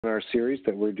webinar series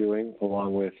that we're doing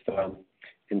along with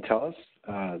Intyllus.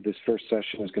 This first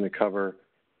session is going to cover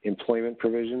employment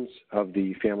provisions of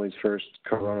the Families First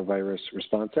Coronavirus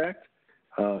Response Act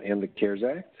and the CARES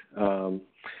Act.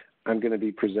 I'm going to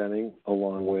be presenting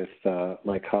along with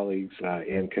my colleagues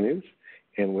Ann Knuth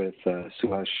and with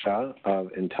Suhas Shah of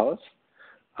Intyllus.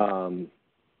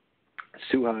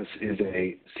 Suhas is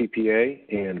a CPA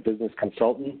and business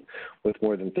consultant with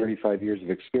more than 35 years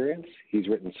of experience. He's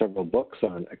written several books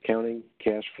on accounting,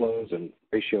 cash flows, and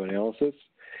ratio analysis.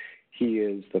 He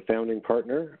is the founding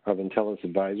partner of Intyllus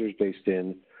Advisors based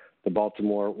in the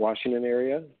Baltimore, Washington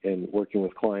area and working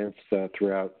with clients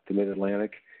throughout the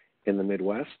Mid-Atlantic and the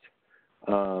Midwest.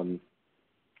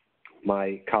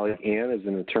 My colleague Ann is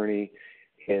an attorney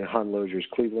in Hahn Loeser's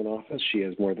Cleveland office. She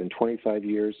has more than 25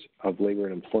 years of labor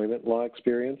and employment law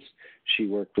experience. She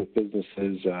worked with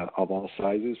businesses of all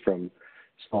sizes, from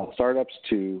small startups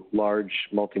to large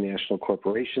multinational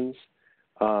corporations.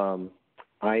 I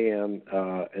am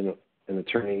an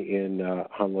attorney in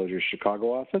Hahn Loeser's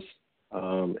Chicago office,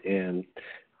 and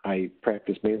I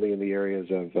practice mainly in the areas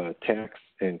of tax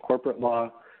and corporate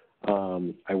law.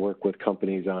 I work with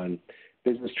companies on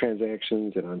business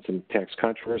transactions and on some tax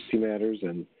controversy matters,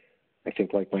 and I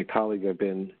think, like my colleague, I've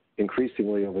been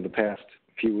increasingly over the past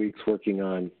few weeks working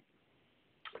on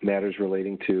matters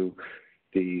relating to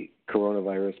the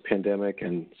coronavirus pandemic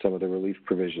and some of the relief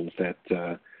provisions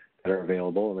that are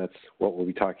available, and that's what we'll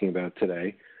be talking about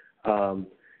today.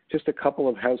 Just a couple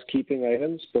of housekeeping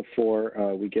items before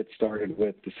we get started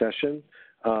with the session.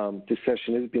 This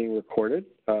session is being recorded,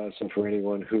 so for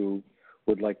anyone who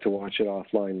would like to watch it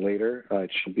offline later, it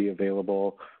should be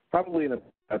available probably in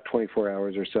about 24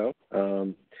 hours or so.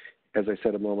 As I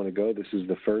said a moment ago, this is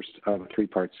the first of a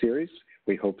three-part series.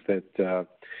 We hope that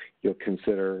you'll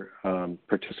consider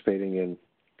participating in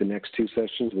the next two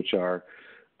sessions, which are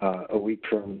a week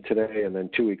from today and then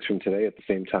 2 weeks from today at the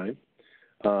same time.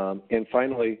 And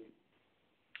finally,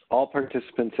 all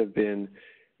participants have been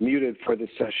muted for this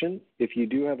session. If you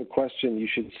do have a question, you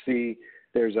should see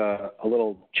there's a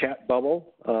little chat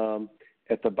bubble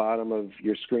at the bottom of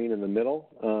your screen in the middle.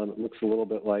 It looks a little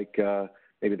bit like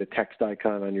maybe the text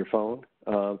icon on your phone.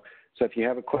 So if you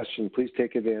have a question, please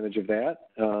take advantage of that,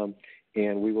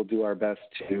 and we will do our best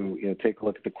to take a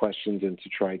look at the questions and to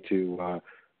try to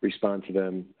respond to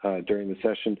them during the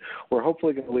session. We're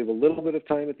hopefully going to leave a little bit of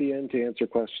time at the end to answer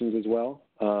questions as well.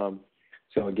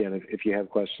 So again, if you have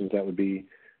questions, that would be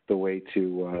the way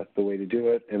to do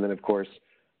it. And then, of course,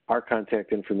 our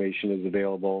contact information is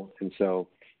available, and so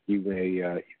you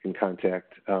can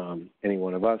contact any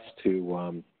one of us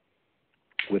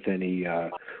with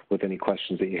any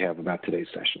questions that you have about today's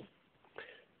session.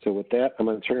 So with that, I'm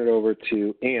going to turn it over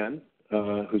to Ann,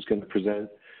 who's going to present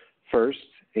first.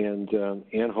 And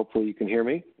Ann, hopefully you can hear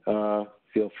me.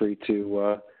 Feel free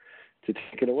to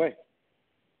take it away.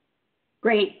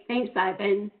 Great, thanks,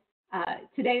 Ivan.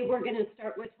 Today we're going to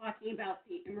start with talking about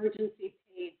the Emergency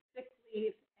Paid Sick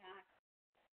Leave Act,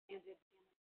 and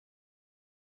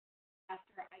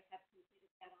after I have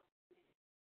completed that,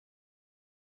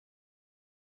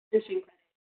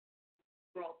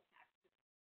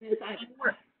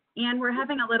 Ann, we're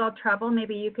having a little trouble.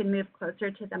 Maybe you can move closer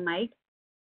to the mic.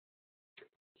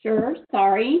 Sure,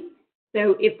 sorry.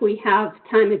 So if we have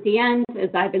time at the end, as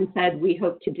Ivan said, we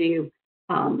hope to do,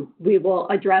 we will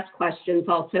address questions.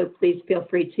 Also, please feel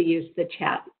free to use the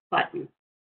chat button.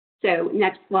 So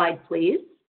next slide, please.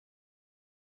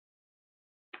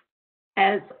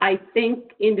 As I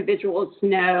think individuals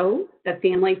know, the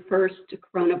Family First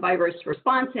Coronavirus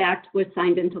Response Act was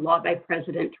signed into law by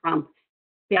President Trump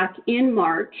back in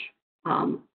March.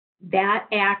 That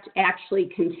act actually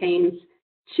contains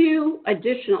two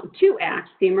acts,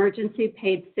 the Emergency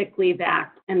Paid Sick Leave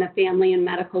Act and the Family and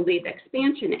Medical Leave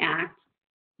Expansion Act,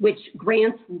 which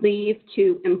grants leave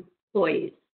to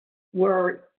employees.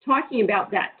 We're talking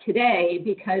about that today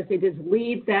because it is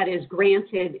leave that is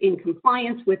granted in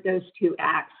compliance with those two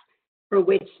acts, for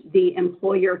which the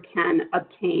employer can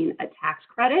obtain a tax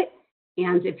credit.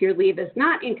 And if your leave is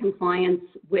not in compliance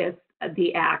with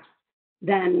the acts,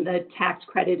 then the tax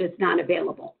credit is not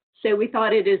available. So we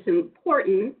thought it is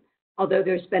important, although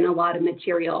there's been a lot of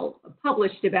material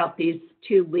published about these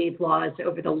two leave laws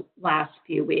over the last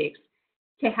few weeks,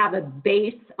 to have a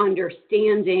base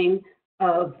understanding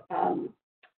of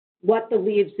what the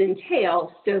leaves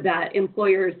entail so that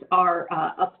employers are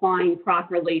applying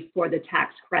properly for the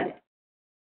tax credit.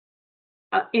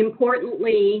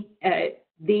 Importantly,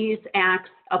 these acts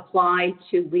apply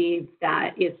to leave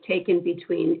that is taken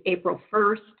between April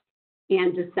 1st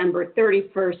and December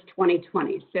 31st,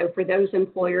 2020. So for those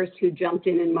employers who jumped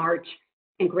in March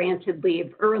and granted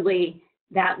leave early,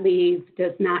 that leave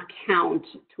does not count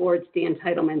towards the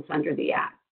entitlements under the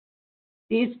Act.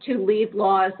 These two leave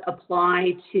laws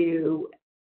apply to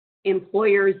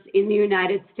employers in the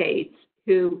United States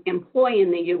who employ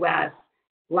in the U.S.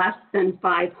 less than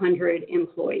 500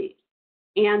 employees,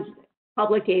 and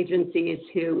public agencies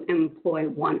who employ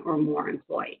one or more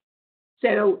employees.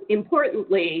 So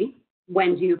importantly,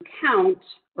 when do you count,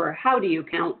 or how do you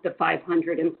count the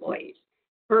 500 employees?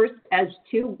 First, as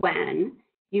to when,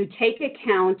 you take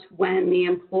account when the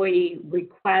employee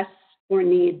requests or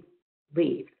needs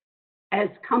leave. As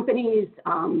companies'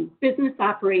 business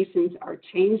operations are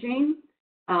changing,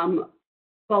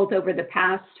 both over the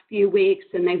past few weeks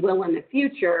and they will in the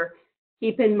future,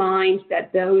 keep in mind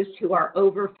that those who are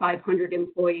over 500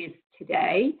 employees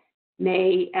today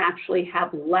may actually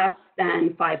have less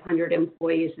than 500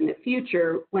 employees in the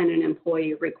future when an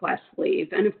employee requests leave.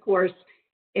 And of course,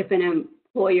 if an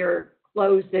employer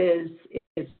closes,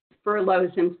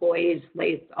 furloughs employees,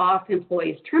 lays off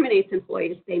employees, terminates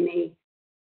employees, they may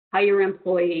hire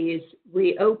employees,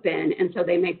 reopen, and so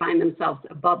they may find themselves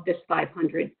above this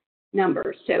 500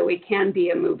 number. So it can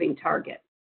be a moving target.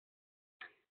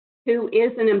 Who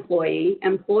is an employee?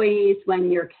 Employees,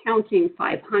 when you're counting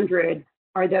 500,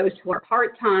 are those who are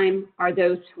part-time, are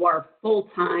those who are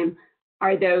full-time,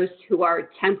 are those who are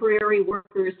temporary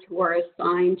workers who are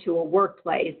assigned to a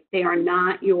workplace. They are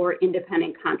not your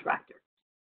independent contractors.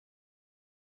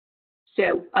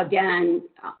 So again,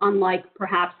 unlike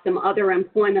perhaps some other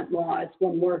employment laws,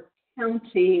 when we're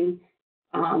counting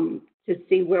to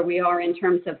see where we are in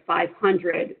terms of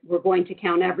 500, we're going to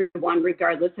count everyone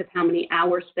regardless of how many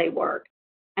hours they work.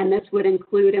 And this would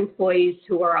include employees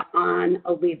who are on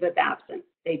a leave of absence.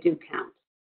 They do count.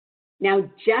 Now,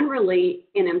 generally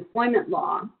in employment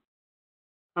law,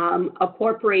 a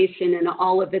corporation and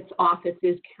all of its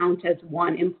offices count as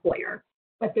one employer.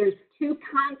 But there's two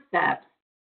concepts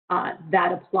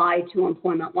that apply to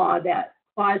employment law that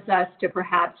cause us to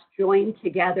perhaps join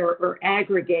together or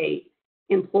aggregate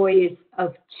employees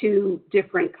of two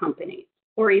different companies,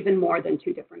 or even more than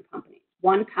two different companies.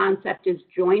 One concept is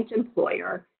joint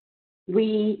employer.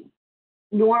 We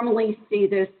normally see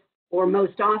this, or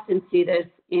most often see this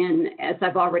in, as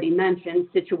I've already mentioned,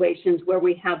 situations where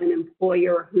we have an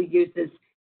employer who uses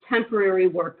temporary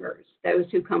workers, those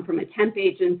who come from a temp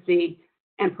agency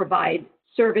and provide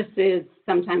services,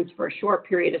 sometimes for a short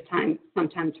period of time,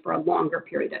 sometimes for a longer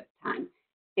period of time.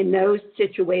 In those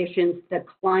situations, the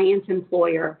client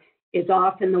employer is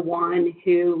often the one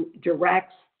who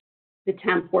directs the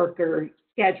temp worker,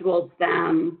 schedules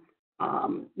them,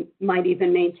 might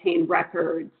even maintain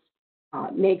records,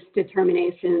 makes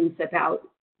determinations about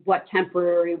what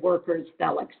temporary workers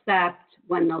they'll accept,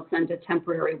 when they'll send a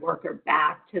temporary worker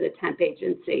back to the temp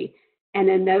agency. And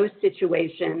in those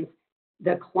situations,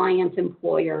 the client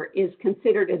employer is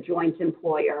considered a joint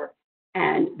employer,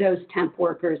 and those temp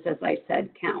workers, as I said,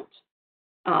 count.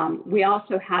 We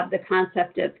also have the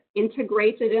concept of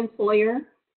integrated employer.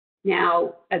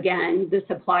 Now, again, this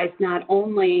applies not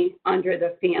only under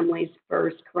the Families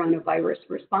First Coronavirus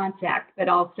Response Act, but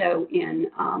also in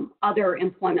other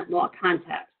employment law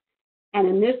contexts. And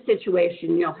in this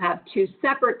situation, you'll have two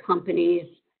separate companies,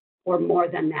 or more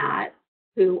than that,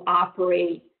 who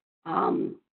operate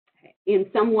in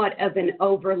somewhat of an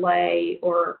overlay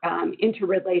or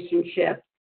interrelationship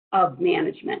of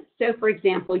management. So for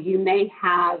example, you may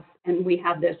have, and we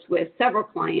have this with several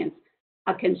clients,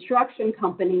 a construction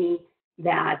company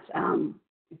that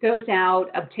goes out,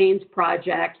 obtains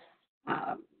projects,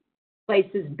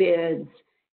 places bids,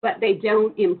 but they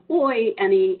don't employ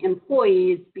any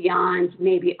employees beyond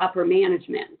maybe upper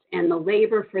management. And the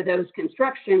labor for those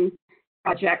construction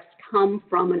projects come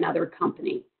from another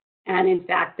company. And in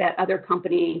fact, that other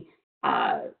company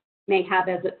may have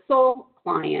as its sole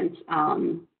client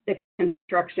the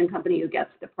construction company who gets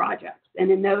the projects.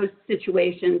 And in those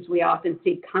situations, we often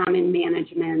see common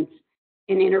management,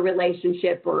 an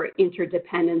interrelationship or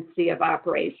interdependency of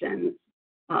operations,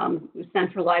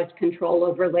 centralized control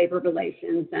over labor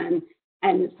relations,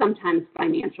 and sometimes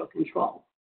financial control.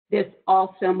 This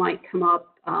also might come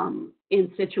up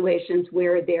in situations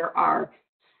where there are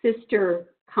sister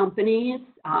companies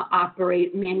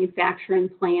operate manufacturing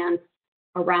plants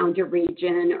around a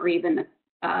region or even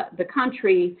the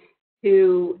country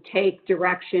who take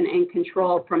direction and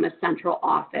control from a central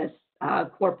office,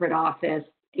 corporate office,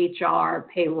 HR,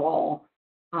 payroll,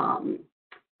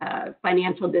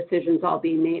 financial decisions all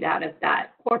being made out of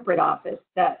that corporate office.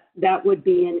 That would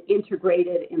be an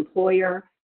integrated employer,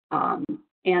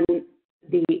 and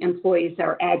the employees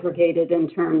are aggregated in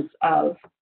terms of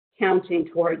counting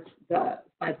towards the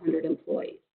 500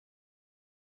 employees.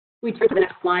 We turn to the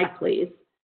next slide, please.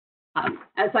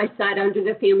 As I said, under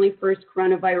the Family First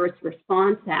Coronavirus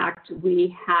Response Act,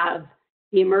 we have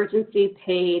the Emergency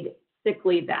Paid Sick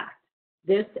Leave Act.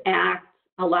 This act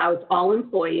allows all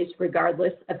employees,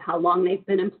 regardless of how long they've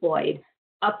been employed,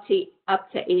 up to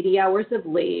 80 hours of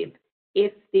leave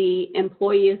if the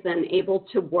employee is unable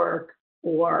to work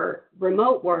or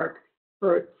remote work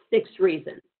for 6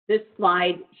 reasons. This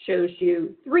slide shows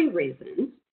you 3 reasons.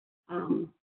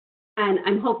 And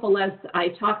I'm hopeful as I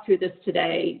talk through this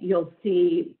today, you'll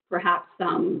see perhaps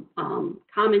some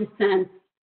common sense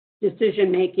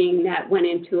decision-making that went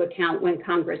into account when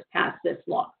Congress passed this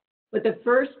law. But the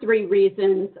first 3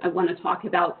 reasons I want to talk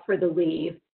about for the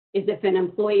leave is if an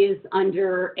employee is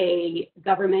under a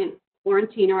government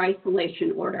quarantine or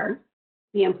isolation order,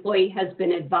 the employee has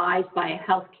been advised by a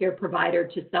healthcare provider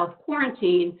to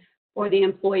self-quarantine, or the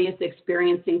employee is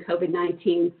experiencing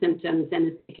COVID-19 symptoms and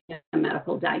is seeking a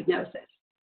medical diagnosis.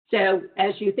 So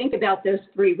as you think about those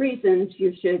 3 reasons,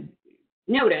 you should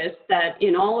notice that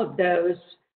in all of those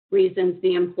reasons,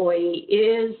 the employee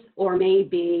is or may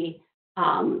be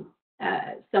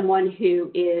someone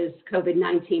who is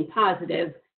COVID-19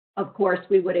 positive. Of course,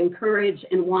 we would encourage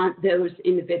and want those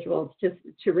individuals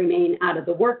to remain out of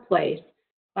the workplace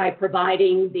by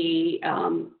providing the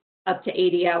up to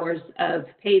 80 hours of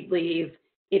paid leave.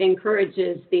 It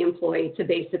encourages the employee to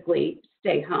basically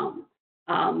stay home.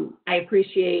 I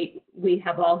appreciate we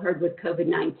have all heard with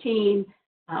COVID-19,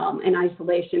 an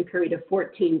isolation period of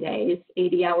 14 days.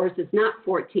 80 hours is not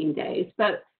 14 days,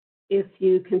 but if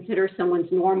you consider someone's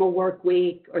normal work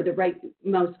week or the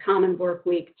most common work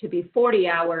week to be 40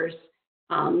 hours,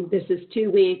 this is 2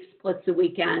 weeks plus the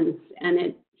weekends, and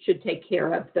it should take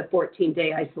care of the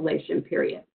 14-day isolation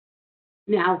period.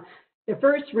 Now, the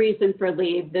first reason for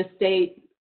leave, the state,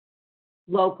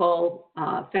 local,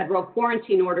 federal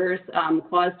quarantine orders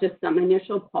caused us some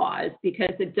initial pause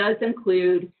because it does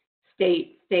include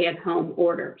state stay-at-home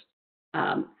orders.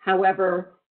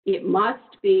 However, it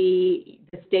must be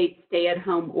the state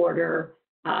stay-at-home order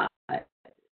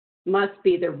must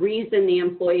be the reason the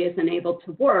employee is unable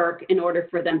to work in order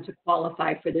for them to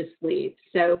qualify for this leave.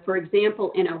 So, for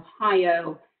example, in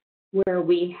Ohio, where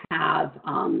we have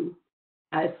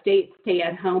a state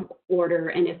stay-at-home order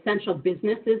and essential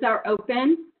businesses are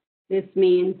open, this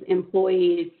means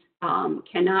employees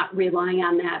cannot rely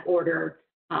on that order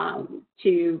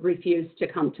to refuse to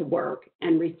come to work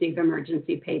and receive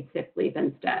emergency paid sick leave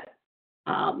instead.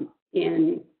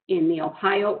 In the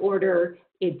Ohio order,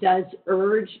 it does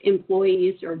urge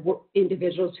employees or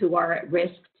individuals who are at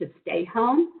risk to stay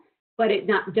home, but it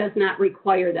does not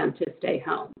require them to stay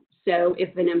home. So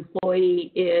if an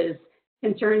employee is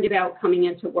concerned about coming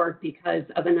into work because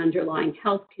of an underlying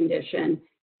health condition,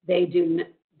 they do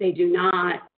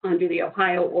not, under the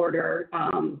Ohio order,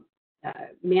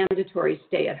 mandatory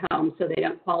stay at home, so they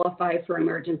don't qualify for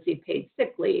emergency paid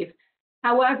sick leave.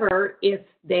 However, if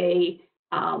they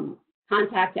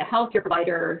contact a healthcare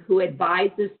provider who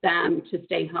advises them to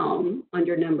stay home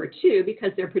under number 2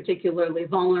 because they're particularly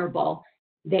vulnerable,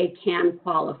 they can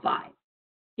qualify.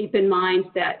 Keep in mind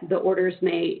that the orders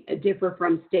may differ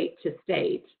from state to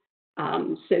state.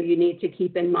 So you need to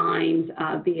keep in mind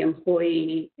the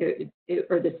employee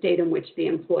or the state in which the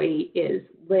employee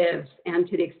lives, and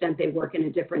to the extent they work in a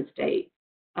different state,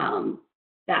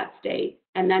 that state.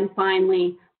 And then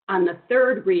finally, on the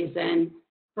third reason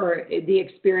for the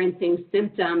experiencing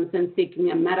symptoms and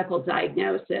seeking a medical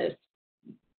diagnosis,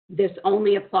 this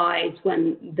only applies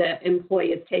when the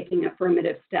employee is taking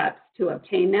affirmative steps to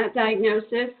obtain that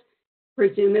diagnosis.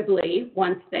 Presumably,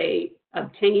 once they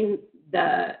obtain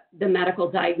the medical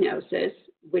diagnosis,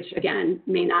 which again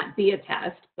may not be a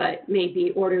test, but may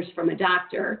be orders from a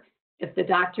doctor. If the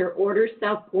doctor orders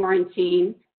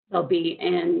self-quarantine, they'll be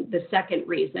in the second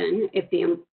reason. If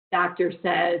the doctor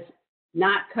says,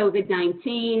 not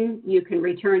COVID-19, you can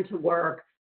return to work,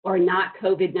 or not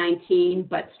COVID-19,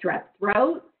 but strep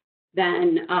throat,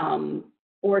 then,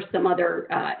 or some other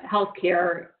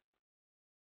healthcare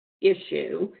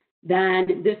issue,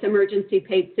 then this emergency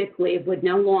paid sick leave would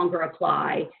no longer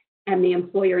apply, and the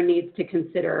employer needs to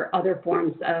consider other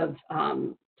forms of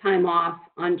time off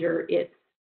under its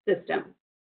system.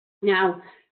 Now,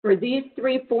 for these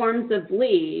 3 forms of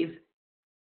leave,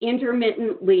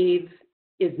 intermittent leave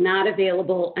is not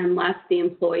available unless the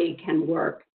employee can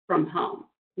work from home.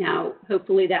 Now,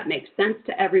 hopefully that makes sense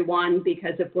to everyone,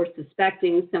 because if we're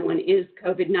suspecting someone is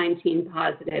COVID-19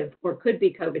 positive or could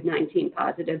be COVID-19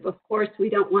 positive, of course, we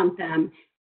don't want them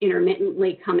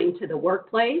intermittently coming to the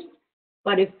workplace.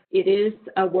 But if it is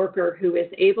a worker who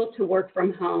is able to work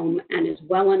from home and is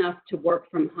well enough to work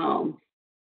from home,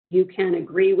 you can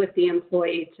agree with the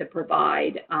employee to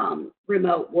provide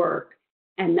remote work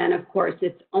And then, of course,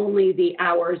 it's only the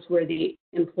hours where the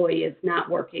employee is not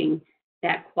working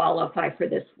that qualify for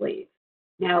this leave.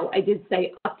 Now, I did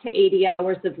say up to 80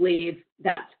 hours of leave.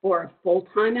 That's for a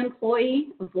full-time employee.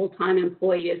 A full-time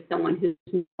employee is someone who's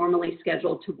normally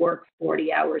scheduled to work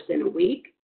 40 hours in a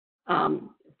week.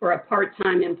 For a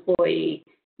part-time employee,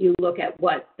 you look at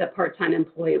what the part-time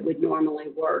employee would normally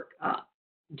work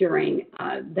during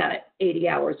that 80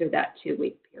 hours or that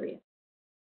 2-week period.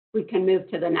 We can move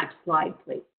to the next slide,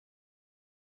 please.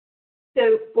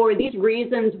 So for these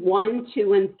reasons 1,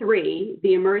 2, and 3,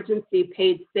 the emergency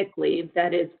paid sick leave,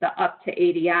 that is the up to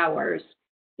 80 hours,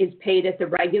 is paid at the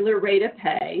regular rate of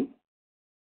pay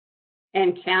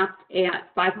and capped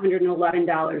at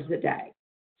 $511 a day.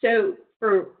 So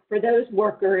for those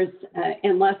workers,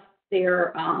 unless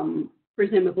they're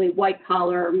presumably white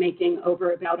collar, making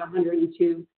over about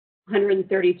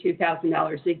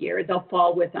 $132,000 a year, they'll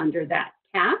fall under that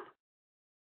cap.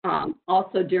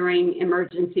 Also, during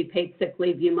emergency paid sick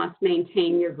leave, you must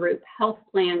maintain your group health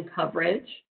plan coverage.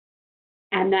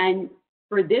 And then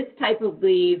for this type of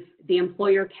leave, the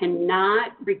employer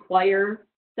cannot require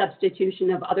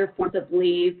substitution of other forms of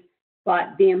leave,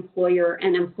 but the employer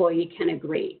and employee can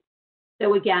agree.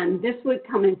 So again, this would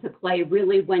come into play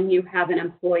really when you have an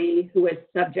employee who is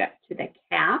subject to the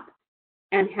cap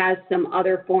and has some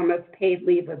other form of paid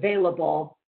leave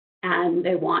available, and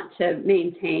they want to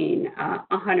maintain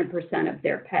 100% of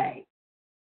their pay.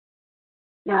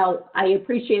 Now, I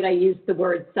appreciate I used the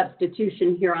word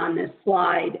substitution here on this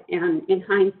slide, and in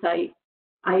hindsight,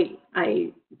 I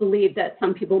believe that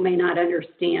some people may not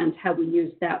understand how we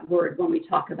use that word when we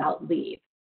talk about leave.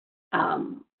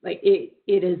 It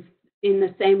is in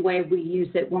the same way we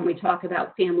use it when we talk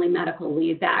about Family Medical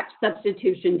Leave Act.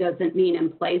 Substitution doesn't mean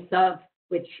in place of,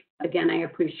 which again, I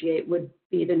appreciate would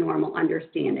be the normal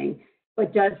understanding,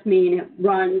 but does mean it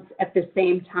runs at the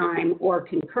same time or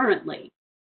concurrently.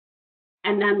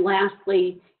 And then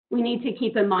lastly, we need to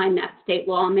keep in mind that state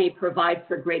law may provide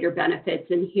for greater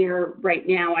benefits. And here right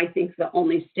now, I think the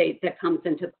only state that comes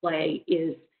into play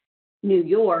is New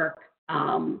York,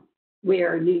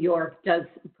 where New York does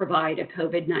provide a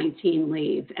COVID-19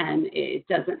 leave and it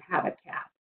doesn't have a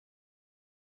cap.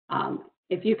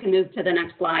 If you can move to the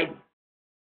next slide.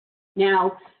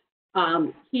 Now,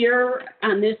 here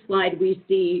on this slide, we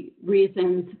see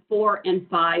reasons 4 and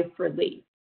 5 for leave.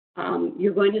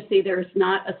 You're going to see there's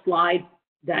not a slide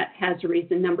that has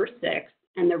reason number 6,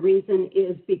 and the reason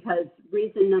is because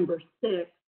reason number 6,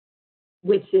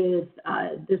 which is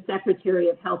the Secretary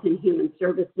of Health and Human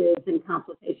Services in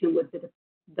consultation with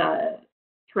the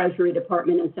Treasury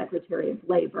Department and Secretary of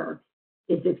Labor,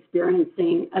 is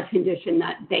experiencing a condition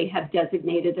that they have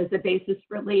designated as a basis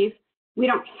for leave. We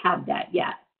don't have that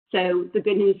yet. So the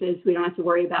good news is we don't have to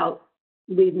worry about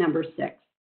leave number 6.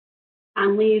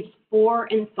 On leaves 4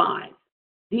 and 5,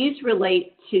 these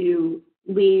relate to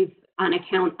leave on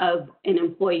account of an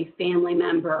employee family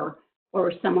member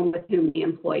or someone with whom the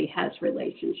employee has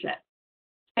relationship.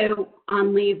 So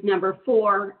on leave number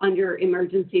 4, under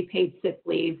emergency paid sick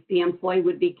leave, the employee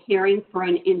would be caring for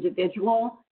an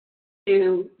individual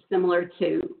who, similar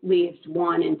to leaves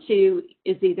 1 and 2,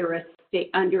 is either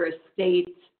under a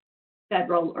state,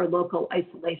 federal, or local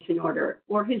isolation order,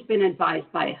 or who's been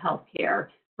advised by a healthcare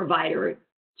provider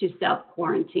to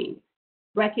self-quarantine.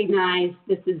 Recognize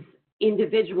this is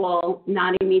individual,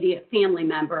 not immediate family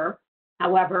member.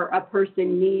 However, a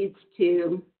person needs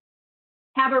to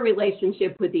have a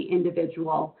relationship with the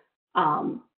individual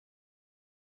and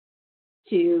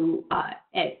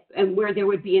where there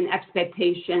would be an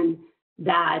expectation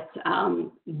that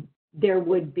there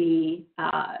would be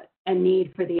a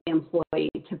need for the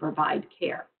employee to provide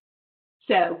care.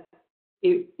 So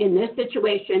in this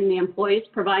situation, the employee is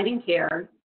providing care,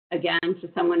 again, to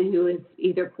someone who is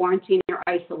either quarantined or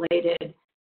isolated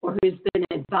or who's been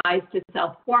advised to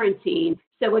self-quarantine.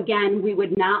 So again, we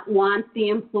would not want the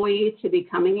employee to be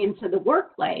coming into the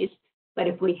workplace, but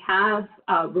if we have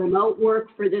remote work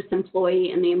for this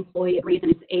employee and the employee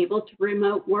is able to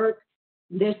remote work,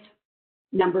 this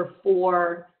number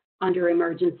 4 under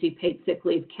emergency paid sick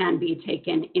leave can be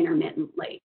taken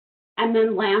intermittently. And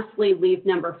then lastly, leave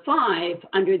number 5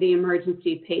 under the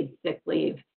emergency paid sick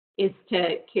leave is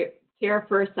to care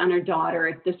for a son or daughter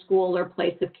if the school or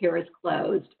place of care is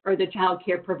closed or the child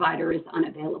care provider is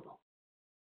unavailable.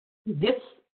 This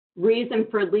reason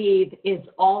for leave is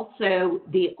also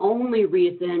the only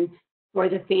reason for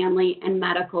the Family and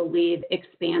Medical Leave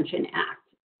Expansion Act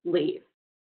leave.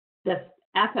 The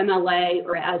FMLA,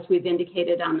 or as we've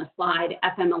indicated on the slide,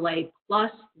 FMLA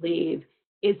plus leave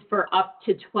is for up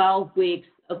to 12 weeks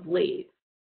of leave.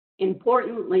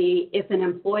 Importantly, if an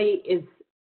employee is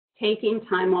taking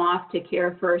time off to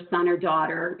care for a son or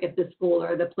daughter if the school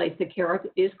or the place of care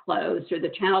is closed or the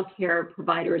child care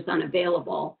provider is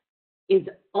unavailable is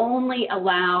only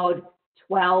allowed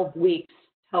 12 weeks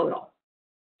total.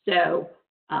 So,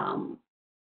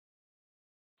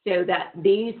 so that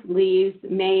these leaves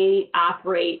may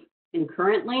operate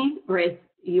concurrently, or as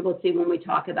you will see when we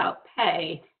talk about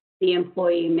pay, the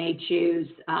employee may choose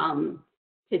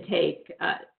to take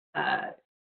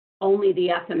only the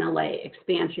FMLA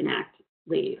Expansion Act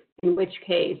leave, in which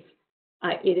case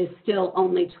it is still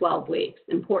only 12 weeks.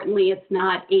 Importantly, it's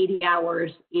not 80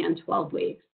 hours and 12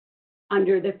 weeks.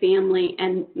 Under the Family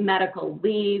and Medical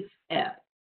Leave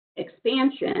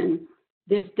expansion,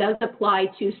 this does apply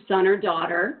to son or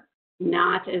daughter,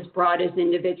 not as broad as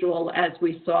individual as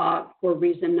we saw for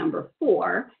reason number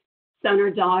 4. Son or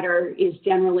daughter is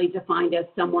generally defined as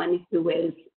someone who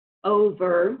is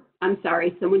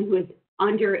someone who is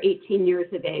under 18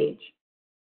 years of age.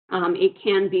 It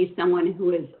can be someone who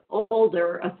is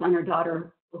older, a son or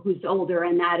daughter who's older,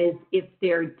 and that is if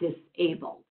they're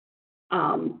disabled.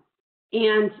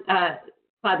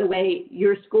 By the way,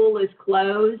 your school is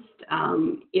closed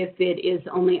if it is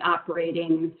only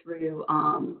operating through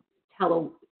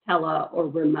tele or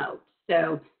remote.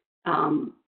 So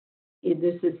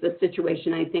this is the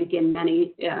situation, I think, in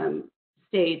many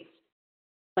states,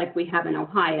 like we have in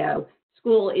Ohio.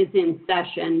 School is in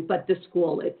session, but the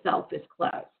school itself is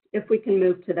closed. If we can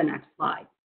move to the next slide.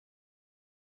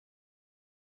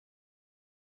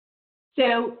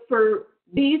 So for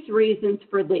these reasons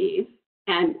for leave,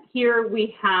 and here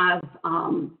we have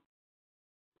some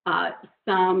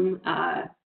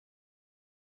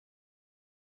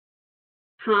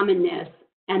commonness,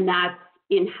 and that's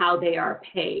in how they are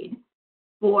paid.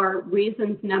 For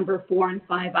reasons number 4 and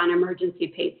 5 on emergency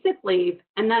paid sick leave,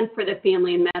 and then for the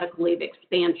Family and Medical Leave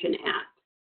Expansion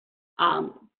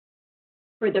Act.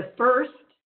 For the first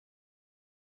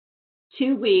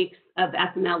 2 weeks of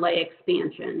FMLA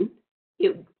expansion,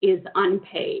 it is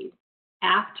unpaid.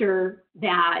 After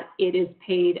that, it is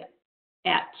paid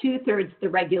at 2/3 the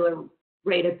regular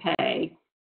rate of pay,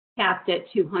 capped at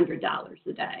 $200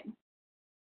 a day.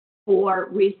 For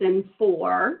reason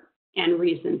 4 and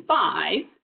reason 5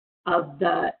 of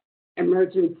the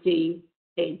emergency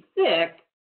paid sick,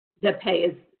 the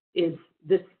pay is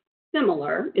this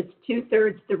similar. It's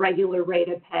 2/3 the regular rate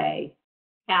of pay,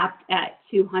 capped at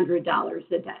 $200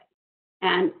 a day.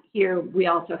 And here we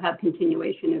also have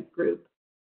continuation of group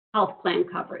health plan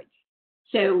coverage.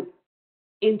 So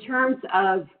in terms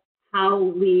of how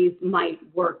leave might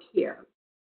work here,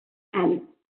 and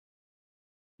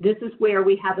this is where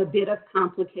we have a bit of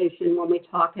complication when we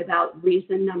talk about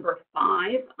reason number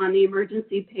 5 on the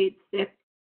emergency paid sick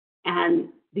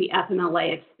and the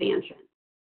FMLA expansion.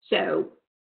 So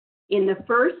in the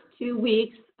first 2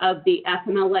 weeks of the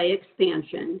FMLA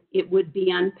expansion, it would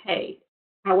be unpaid.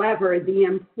 However, the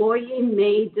employee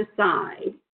may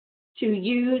decide to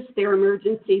use their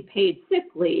emergency paid sick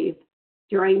leave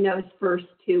during those first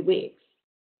 2 weeks,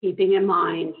 keeping in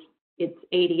mind it's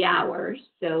 80 hours.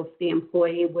 So if the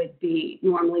employee would be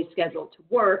normally scheduled to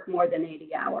work more than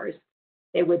 80 hours,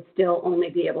 they would still only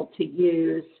be able to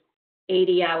use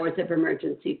 80 hours of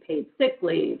emergency paid sick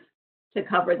leave to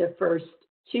cover the first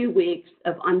 2 weeks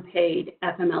of unpaid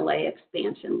FMLA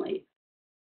expansion leave.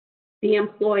 The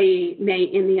employee may,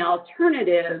 in the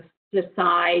alternative,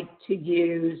 decide to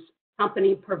use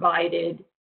company-provided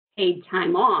paid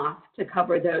time off to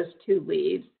cover those 2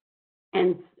 leaves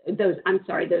and those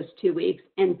 2 weeks,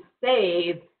 and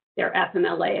save their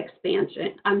FMLA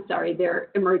expansion, their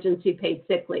emergency paid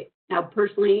sick leave. Now,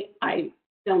 personally, I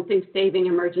don't think saving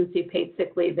emergency paid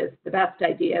sick leave is the best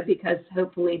idea, because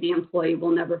hopefully the employee will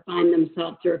never find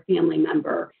themselves or a family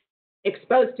member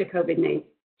exposed to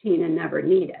COVID-19 and never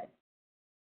need it.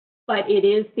 But it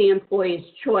is the employee's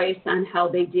choice on how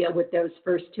they deal with those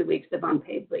first 2 weeks of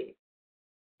unpaid leave.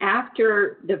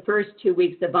 After the first 2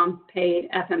 weeks of unpaid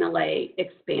FMLA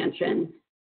expansion,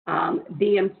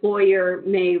 the employer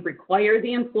may require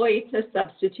the employee to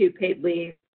substitute paid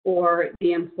leave, or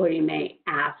the employee may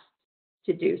ask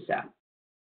to do so.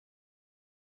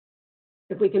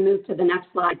 If we can move to the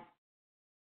next slide.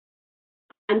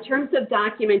 In terms of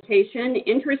documentation,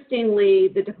 interestingly,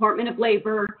 the Department of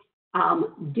Labor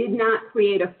did not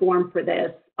create a form for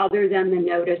this other than the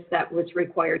notice that was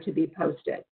required to be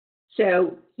posted.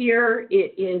 So here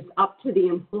it is up to the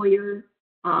employer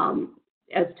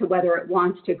as to whether it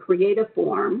wants to create a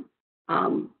form,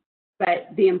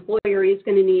 but the employer is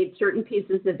going to need certain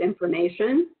pieces of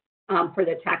information for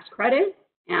the tax credit,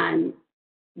 and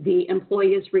the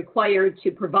employee is required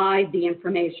to provide the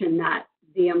information that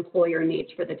the employer needs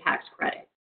for the tax credit.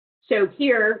 So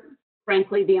here,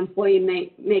 frankly, the employee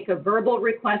may make a verbal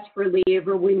request for leave,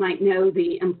 or we might know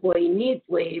the employee needs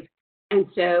leave. And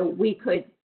so we could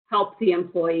help the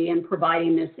employee in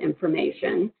providing this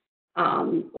information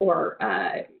or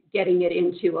getting it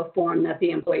into a form that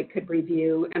the employee could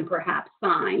review and perhaps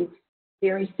sign.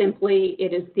 Very simply,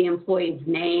 it is the employee's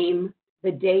name,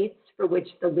 the dates for which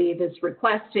the leave is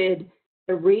requested,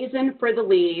 the reason for the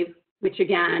leave, which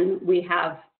again, we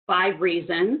have 5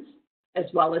 reasons, as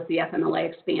well as the FMLA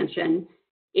expansion.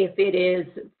 If it is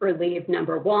for leave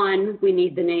number 1, we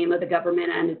need the name of the government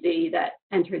entity that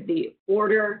entered the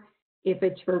order. If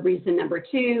it's for reason number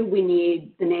 2, we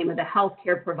need the name of the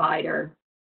healthcare provider.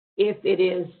 If it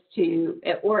is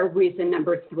or reason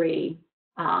number 3,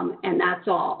 and that's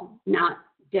all.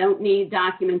 Don't need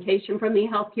documentation from the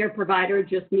healthcare provider,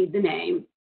 just need the name.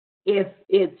 If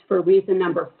it's for reason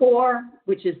number 4,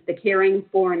 which is the caring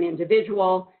for an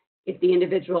individual, if the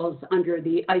individual is under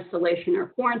the isolation or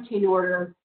quarantine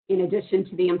order, in addition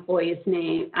to the employee's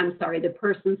name, the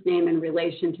person's name in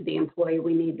relation to the employee,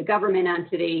 we need the government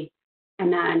entity.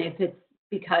 And then if it's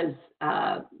because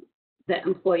the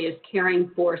employee is caring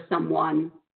for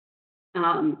someone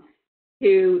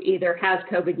who either has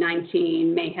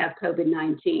COVID-19, may have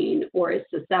COVID-19, or is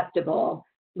susceptible,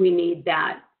 we need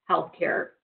that healthcare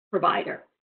provider.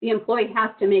 The employee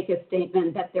has to make a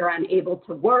statement that they're unable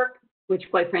to work, which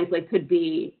quite frankly could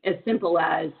be as simple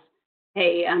as,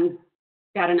 hey, I've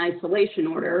got an isolation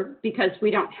order because we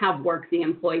don't have work the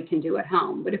employee can do at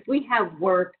home. But if we have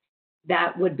work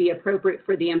that would be appropriate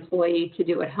for the employee to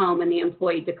do at home and the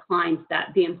employee declines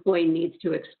that, the employee needs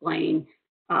to explain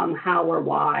how or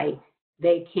why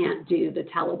they can't do the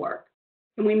telework.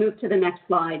 Can we move to the next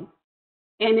slide?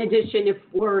 In addition, if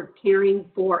we're caring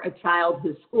for a child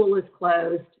whose school is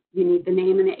closed, you need the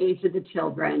name and the age of the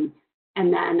children,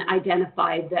 and then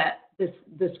identify that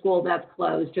the school that's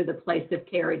closed or the place of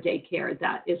care or daycare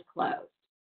that is closed.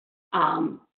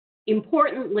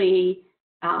 Importantly,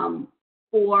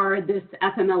 for this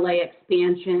FMLA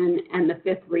expansion and the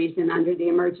 5th reason under the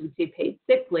emergency paid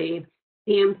sick leave,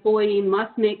 the employee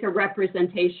must make a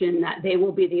representation that they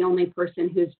will be the only person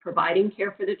who's providing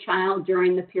care for the child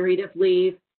during the period of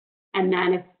leave. And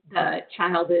then if the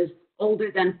child is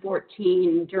older than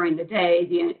 14 during the day,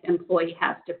 the employee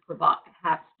has to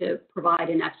provide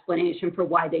an explanation for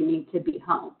why they need to be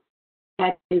home.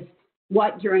 That is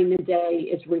what during the day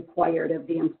is required of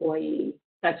the employee,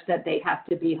 such that they have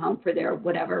to be home for their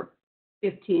whatever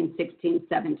 15, 16,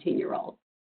 17-year-old.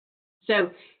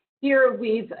 So here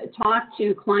we've talked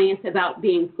to clients about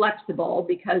being flexible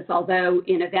because although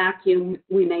in a vacuum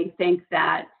we may think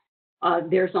that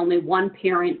there's only one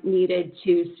parent needed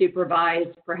to supervise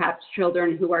perhaps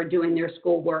children who are doing their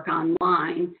schoolwork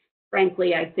online,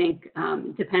 frankly, I think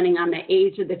depending on the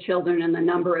age of the children and the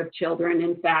number of children,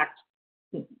 in fact,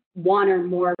 one or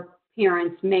more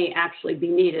parents may actually be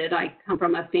needed. I come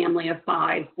from a family of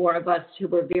 5, 4 of us who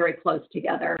were very close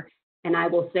together. And I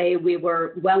will say we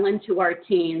were well into our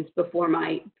teens before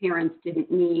my parents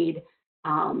didn't need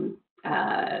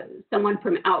someone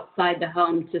from outside the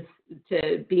home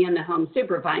to be in the home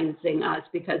supervising us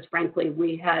because, frankly,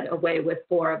 we had a way with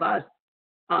 4 of us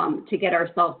to get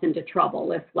ourselves into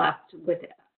trouble if left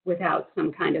without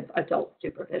some kind of adult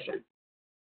supervision.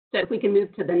 So if we can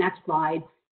move to the next slide.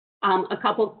 A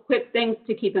couple quick things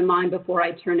to keep in mind before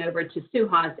I turn over to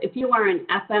Suhas. If you are an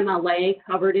FMLA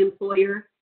covered employer,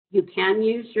 you can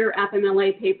use your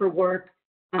FMLA paperwork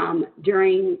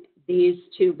during these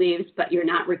 2 leaves, but you're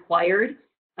not required.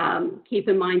 Keep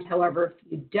in mind, however,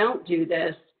 if you don't do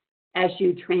this, as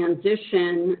you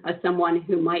transition someone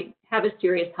who might have a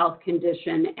serious health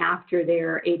condition after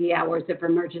their 80 hours of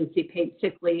emergency paid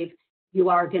sick leave, you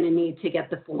are going to need to get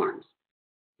the forms.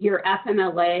 Your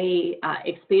FMLA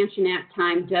Expansion Act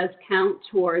time does count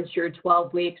towards your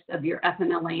 12 weeks of your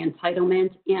FMLA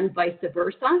entitlement and vice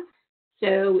versa.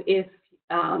 So if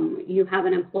you have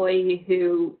an employee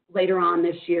who later on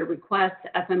this year requests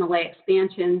FMLA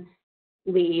expansion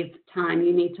leave time,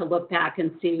 you need to look back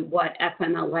and see what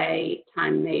FMLA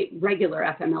time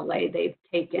regular FMLA they've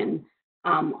taken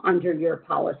under your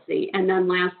policy. And then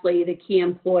lastly, the key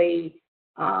employee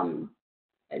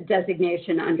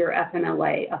designation under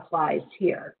FMLA applies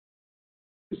here.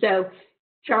 So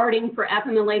charting for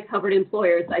FMLA covered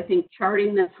employers, I think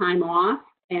charting the time off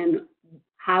and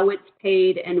how it's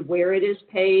paid and where it is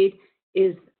paid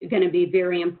is going to be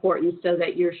very important so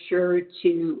that you're sure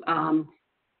to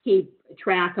keep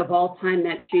track of all time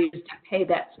that's used to pay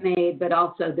that's made, but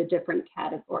also the different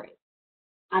categories.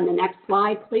 On the next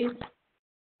slide, please.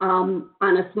 On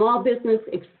a small business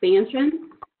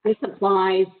expansion, this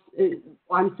applies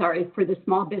for the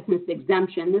small business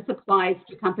exemption. This applies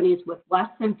to companies with less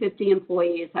than 50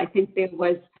 employees. I think there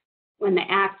was, when the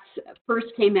acts first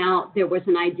came out, there was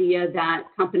an idea that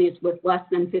companies with less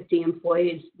than 50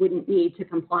 employees wouldn't need to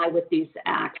comply with these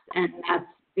acts, and that's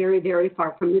very, very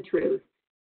far from the truth.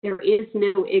 There is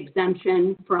no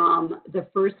exemption from the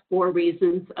first 4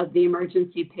 reasons of the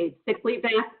Emergency Paid Sick Leave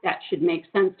Act. That should make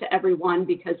sense to everyone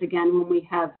because, again, when we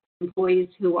have employees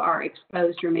who are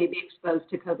exposed or may be exposed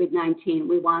to COVID-19,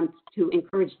 we want to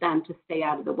encourage them to stay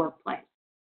out of the workplace.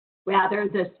 Rather,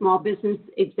 the small business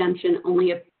exemption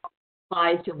only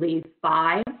applies to leave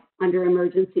 5 under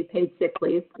Emergency Paid Sick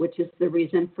Leave, which is the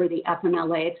reason for the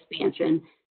FMLA expansion,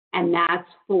 and that's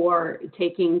for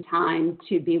taking time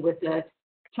to be with the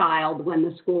child when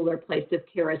the school or place of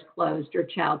care is closed or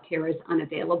child care is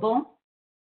unavailable.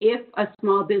 If a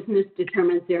small business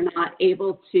determines they're not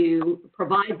able to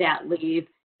provide that leave,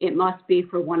 it must be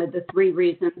for one of the 3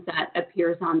 reasons that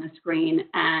appears on the screen,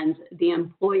 and the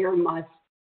employer must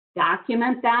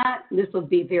document that. This will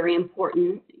be very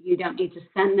important. You don't need to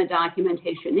send the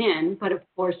documentation in, but of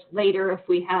course, later, if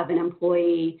we have an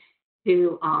employee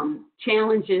who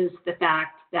challenges the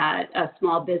fact that a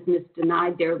small business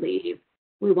denied their leave,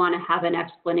 we want to have an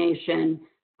explanation,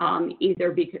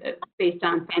 either based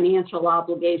on financial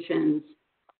obligations,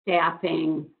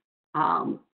 staffing,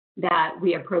 that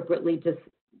we appropriately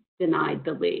denied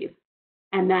the leave.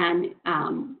 And then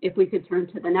if we could turn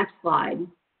to the next slide.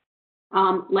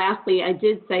 Lastly, I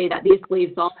did say that these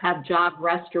leaves all have job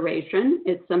restoration.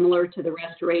 It's similar to the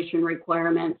restoration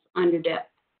requirements under the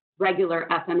regular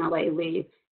FMLA leave,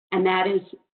 and that is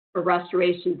for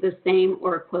restoration the same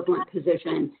or equivalent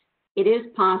position. It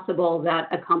is possible that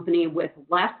a company with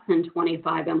less than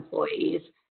 25 employees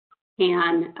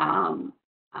can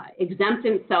exempt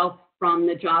itself from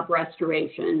the job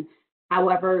restoration.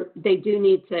 However, they do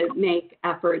need to make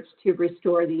efforts to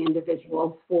restore the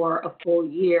individual for a full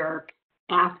year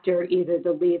after either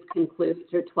the leave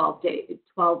concludes or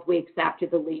 12 weeks after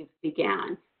the leave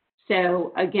began.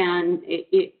 So again,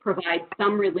 it provides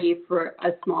some relief for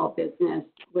a small business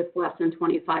with less than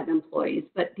 25 employees,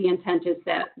 but the intent is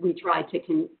that we try to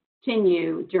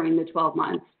continue during the 12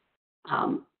 months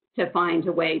to find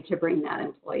a way to bring that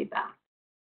employee back.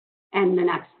 And the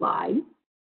next slide.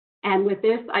 And with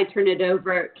this, I turn it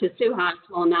over to Suhas,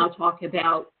 who will now talk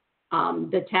about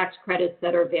the tax credits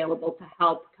that are available to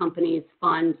help companies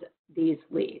fund these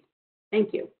leaves.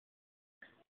 Thank you.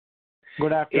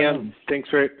 Good afternoon. And thanks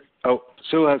for it. Oh,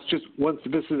 Suhas, just once,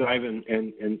 this is Ivan,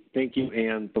 and thank you,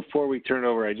 Ann. Before we turn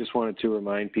over, I just wanted to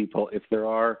remind people, if there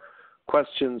are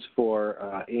questions for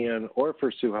Ann or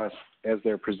for Suhas as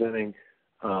they're presenting,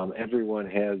 everyone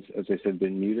has, as I said,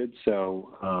 been muted,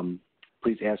 so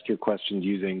please ask your questions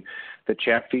using the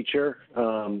chat feature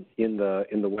in the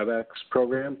WebEx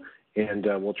program, and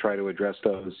we'll try to address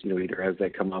those, either as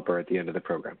they come up or at the end of the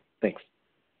program. Thanks.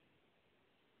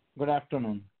 Good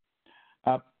afternoon.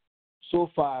 So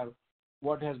far,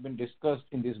 what has been discussed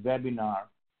in this webinar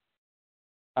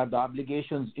are the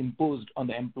obligations imposed on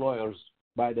the employers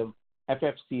by the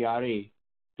FFCRA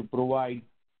to provide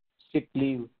sick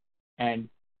leave and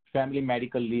family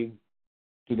medical leave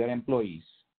to their employees.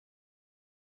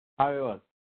 However,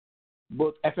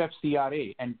 both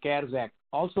FFCRA and CARES Act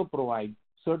also provide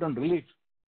certain relief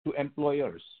to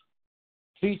employers.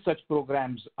 3 such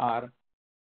programs are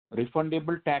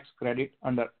refundable tax credit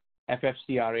under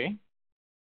FFCRA,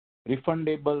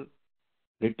 refundable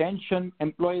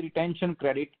employee retention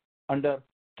credit under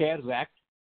CARES Act,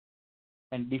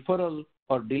 and deferral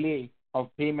or delay of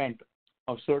payment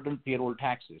of certain payroll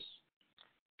taxes.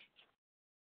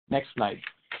 Next slide.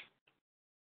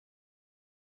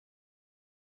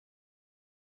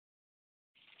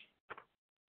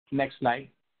 Next slide.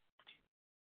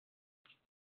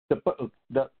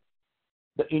 The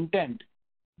intent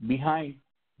behind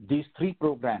these 3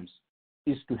 programs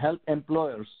is to help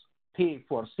employers pay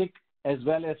for sick as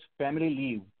well as family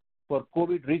leave for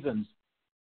COVID reasons,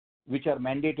 which are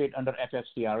mandated under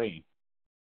FFCRA.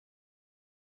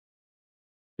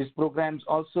 These programs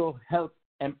also help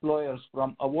employers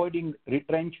from avoiding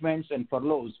retrenchments and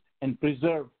furloughs and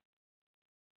preserve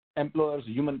employers'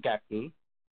 human capital.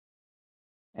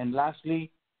 And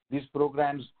lastly, these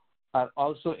programs are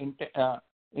also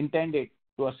intended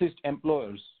to assist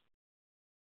employers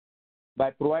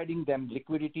by providing them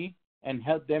liquidity and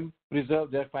help them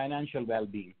preserve their financial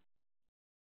well-being.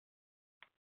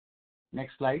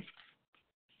 Next slide.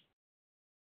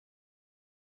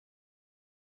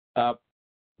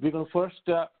 We will first,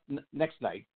 next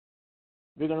slide.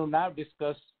 We're going to now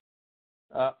discuss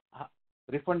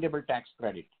refundable tax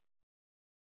credit.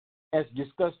 As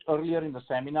discussed earlier in the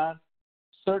seminar,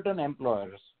 certain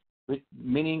employers,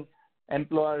 meaning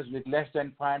employers with less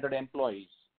than 500 employees,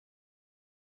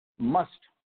 must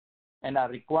and are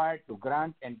required to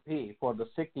grant and pay for the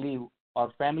sick leave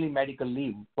or family medical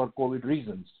leave for COVID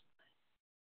reasons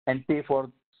and pay for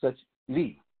such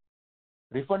leave.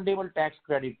 Refundable tax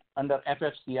credit under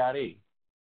FFCRA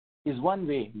is one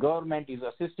way government is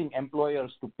assisting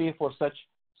employers to pay for such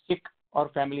sick or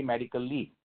family medical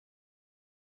leave.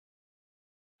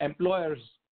 Employers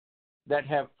that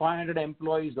have 500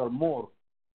 employees or more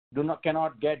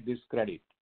cannot get this credit.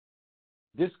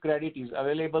 This credit is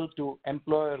available to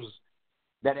employers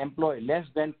that employ less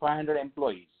than 500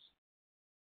 employees.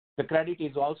 The credit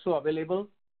is also available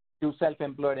to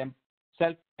self-employed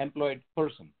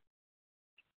person.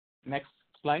 Next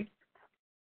slide.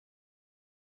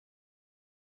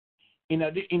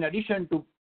 In addition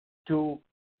to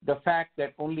the fact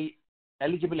that only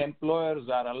eligible employers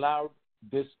are allowed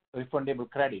this refundable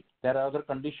credit, there are other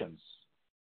conditions.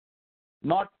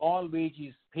 Not all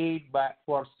wages paid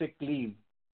for sick leave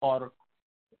or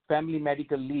family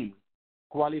medical leave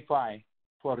qualify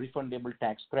for refundable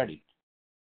tax credit.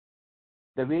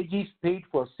 The wages paid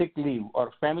for sick leave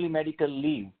or family medical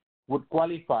leave would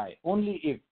qualify only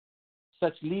if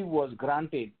such leave was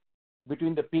granted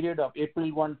between the period of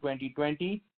April 1,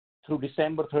 2020 through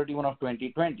December 31 of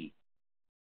 2020.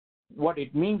 What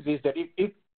it means is that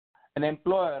if an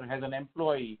employer has an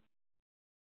employee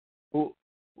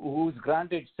who is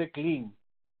granted sick leave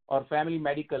or family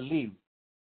medical leave,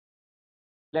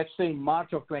 let's say in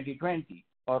March of 2020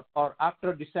 or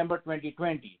after December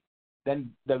 2020,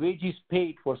 then the wages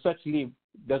paid for such leave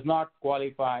do not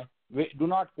qualify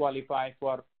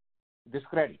for this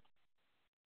credit.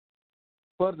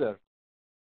 Further,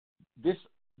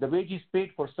 the wages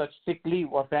paid for such sick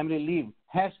leave or family leave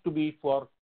has to be for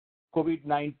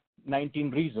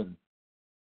COVID-19 reason.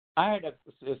 I had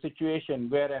a situation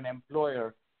where an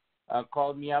employer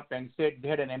called me up and said they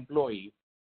had an employee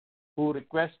who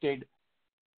requested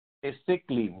a sick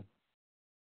leave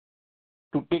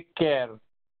to take care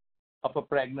of a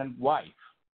pregnant wife.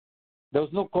 There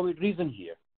was no COVID reason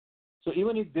here. So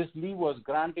even if this leave was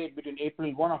granted between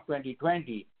April 1 of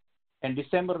 2020 and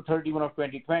December 31 of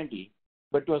 2020,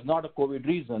 but it was not a COVID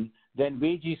reason, then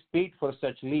wages paid for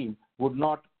such leave would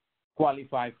not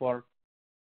qualify for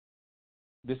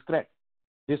this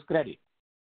credit.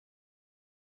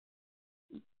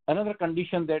 Another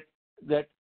condition that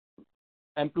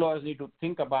employers need to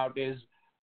think about is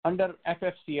under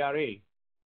FFCRA,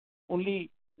 only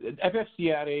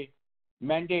FFCRA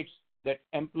mandates that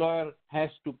employer has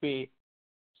to pay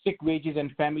sick wages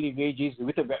and family wages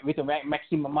with a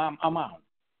maximum amount.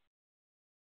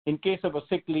 In case of a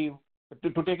sick leave,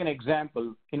 to take an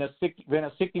example, when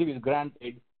a sick leave is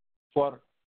granted for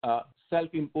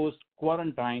self-imposed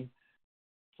quarantine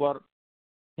for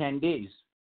 10 days,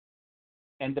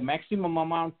 and the maximum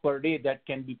amount per day that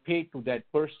can be paid to that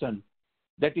person,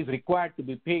 that is required to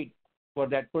be paid for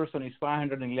that person, is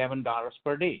 $511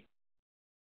 per day.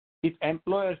 If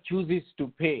employer chooses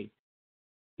to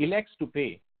elects to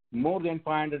pay more than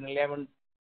 $511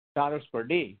 per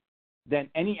day, then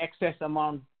any excess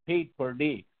amount paid per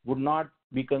day would not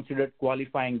be considered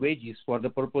qualifying wages for the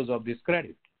purpose of this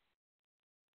credit.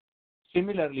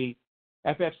 Similarly,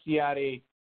 FFCRA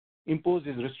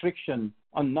imposes restriction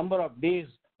on number of days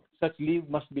such leave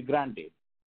must be granted.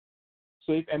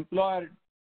 So if employer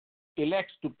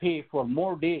elects to pay for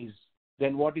more days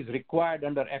than what is required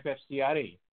under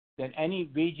FFCRA, then any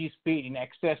wages paid in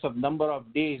excess of number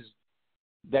of days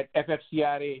that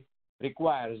FFCRA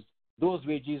requires, those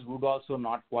wages would also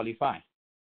not qualify.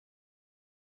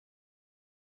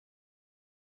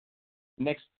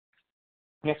 Next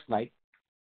slide.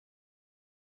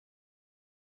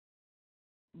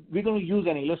 We're going to use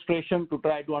an illustration to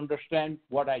try to understand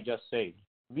what I just said.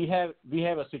 We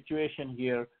have a situation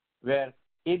here where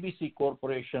ABC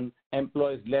Corporation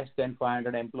employs less than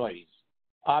 500 employees.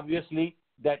 Obviously,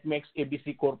 that makes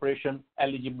ABC Corporation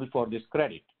eligible for this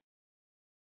credit.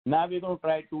 Now we're going to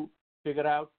try to figure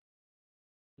out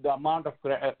the amount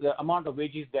of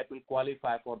wages that will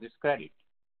qualify for this credit.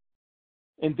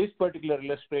 In this particular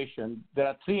illustration, there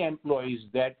are 3 employees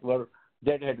that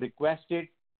had requested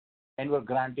and were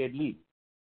granted leave.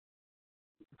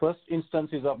 First instance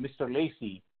is of Mr.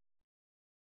 Lacy.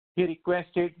 He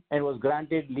requested and was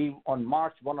granted leave on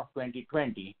March 1 of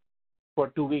 2020 for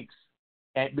 2 weeks,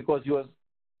 and because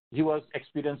he was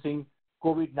experiencing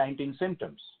COVID-19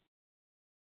 symptoms.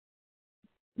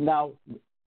 Now,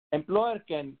 employer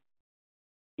can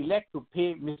elect to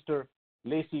pay Mr.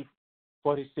 Lacy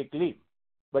for his sick leave,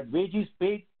 but wages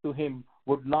paid to him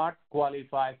would not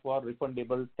qualify for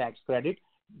refundable tax credit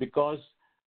because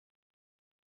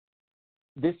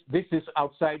this is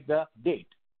outside the date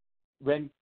when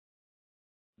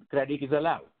credit is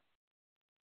allowed.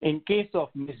 In case of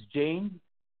Ms. Jane,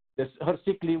 her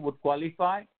sick leave would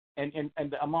qualify, and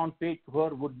the amount paid to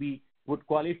her would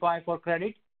qualify for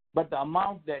credit, but the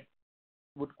amount that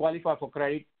would qualify for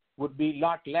credit would be a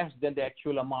lot less than the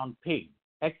actual amount paid.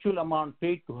 Actual amount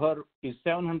paid to her is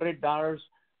 $700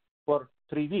 for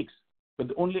 3 weeks, but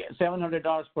only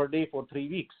 $700 per day for 3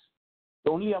 weeks.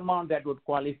 The only amount that would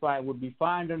qualify would be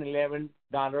 $511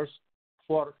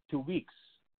 for 2 weeks.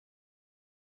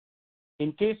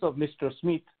 In case of Mr.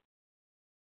 Smith,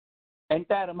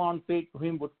 entire amount paid to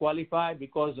him would qualify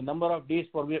because the number of days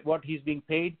for what he's being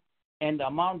paid and the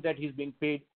amount that he's being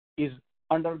paid is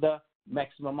under the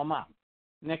maximum amount.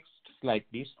 Next slide,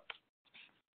 please.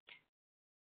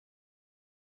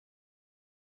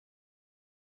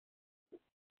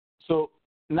 So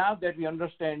now that we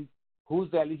understand who's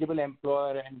the eligible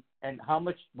employer and how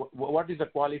much, what is the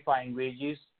qualifying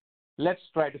wages, let's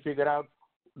try to figure out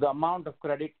the amount of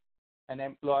credit an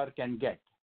employer can get.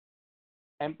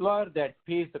 Employer that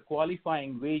pays the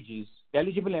qualifying wages,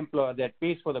 eligible employer that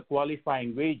pays for the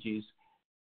qualifying wages,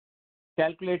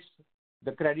 calculates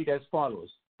the credit as follows.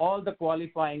 All the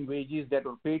qualifying wages that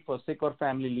were paid for sick or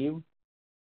family leave,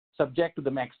 subject to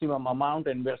the maximum amount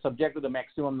and subject to the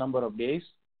maximum number of days,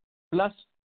 plus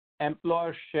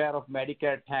employer's share of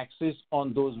Medicare taxes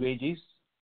on those wages,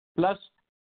 plus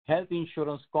health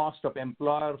insurance cost of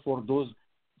employer for those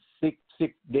sick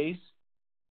days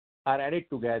are added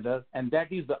together, and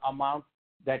that is the amount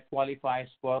that qualifies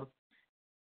for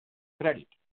credit.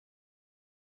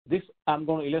 This I'm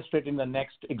going to illustrate in the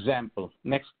next example.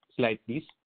 Next slide, please.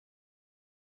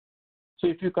 So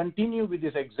if you continue with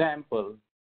this example,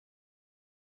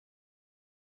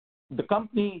 the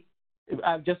company,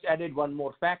 I've just added one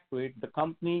more fact to it. The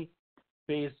company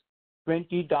pays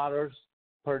 $20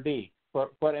 per day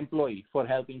per employee for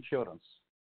health insurance.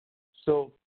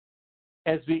 So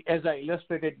as I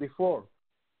illustrated before,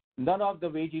 none of the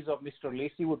wages of Mr.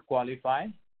 Lacey would qualify.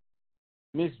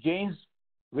 Ms. Jane's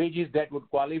wages that would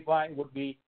qualify would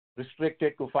be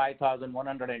restricted to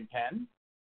 $5,110.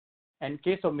 In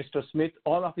case of Mr. Smith,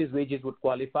 all of his wages would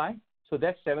qualify. So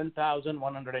that's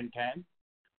 $7,110.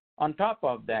 On top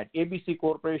of that, ABC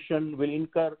Corporation will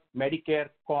incur Medicare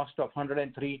cost of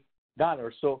 $103.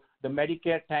 So the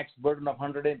Medicare tax burden of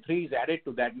 $103 is added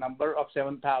to that number of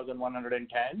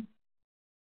 $7,110.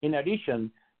 In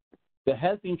addition, the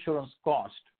health insurance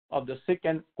cost of the sick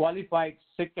and qualified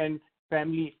sick and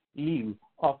family leave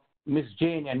of Ms.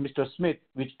 Jane and Mr. Smith,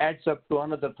 which adds up to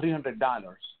another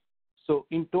 $300. So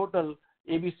in total,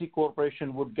 ABC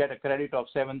Corporation would get a credit of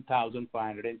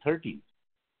 $7,513.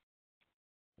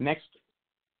 Next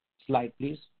slide,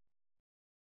 please.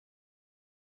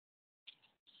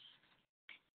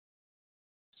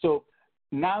 So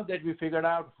now that we figured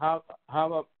out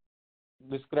how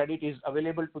this credit is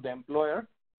available to the employer,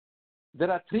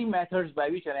 there are 3 methods by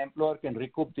which an employer can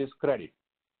recoup this credit.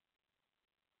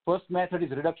 First method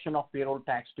is reduction of payroll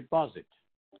tax deposit.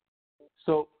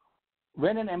 So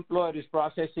when an employer is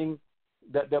processing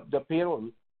the payroll,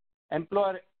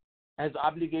 employer has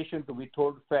obligation to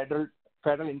withhold federal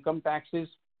income taxes,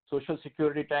 Social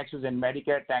Security taxes, and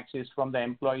Medicare taxes from the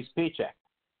employee's paycheck.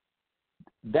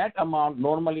 That amount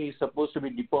normally is supposed to be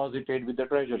deposited with the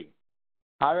Treasury.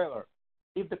 However,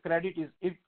 if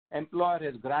employer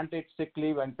has granted sick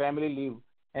leave and family leave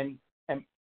and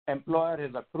employer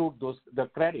has accrued the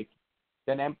credit,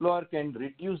 then employer can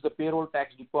reduce the payroll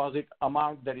tax deposit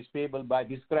amount that is payable by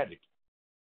this credit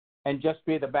and just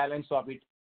pay the balance of it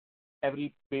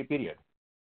every pay period.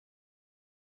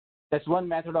 That's one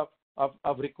method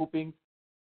of recouping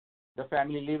the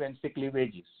family leave and sick leave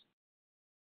wages.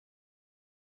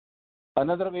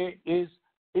 Another way is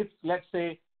if, let's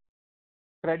say,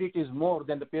 credit is more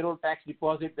than the payroll tax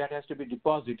deposit that has to be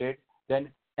deposited,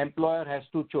 then employer has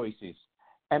 2 choices.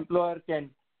 Employer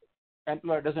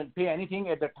doesn't pay anything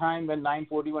at the time when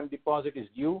 941 deposit is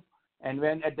due, and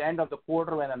when at the end of the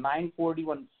quarter when a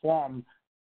 941 form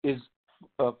is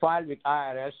filed with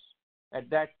IRS, at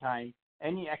that time,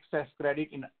 any excess credit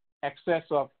in excess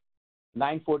of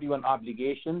 941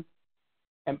 obligation,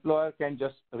 employer can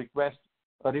just request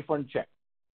a refund check.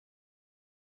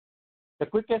 The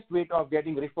quickest way of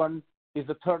getting refund is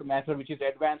the third method, which is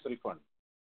advance refund.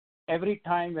 Every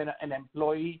time when an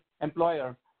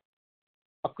employer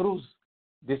accrues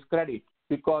this credit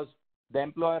because the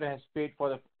employer has paid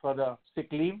for the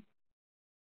sick leave,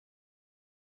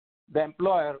 the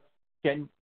employer can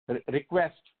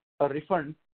request a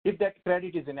refund. If that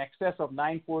credit is in excess of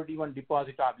 941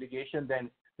 deposit obligation,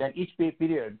 then each pay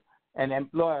period an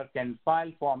employer can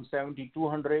file Form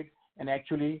 7200 and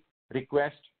actually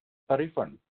request a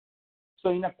refund. So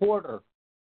in a quarter,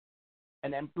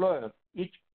 an employer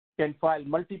each can file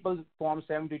multiple Form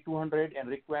 7200 and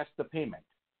request the payment.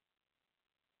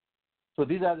 So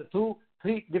these are the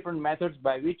three different methods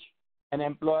by which an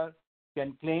employer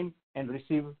can claim and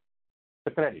receive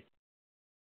the credit.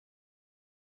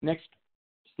 Next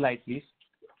slide, please.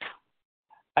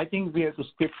 I think we have to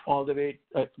skip all the way.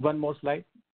 One more slide.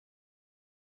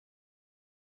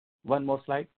 One more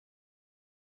slide.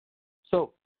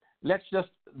 So let's just,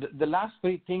 the last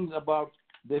three things about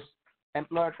this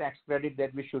employer tax credit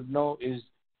that we should know is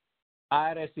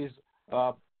IRS is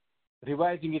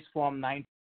revising its Form 9.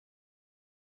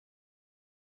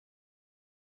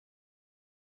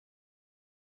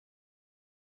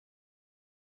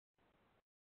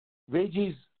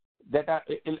 Wages that are,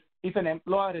 if an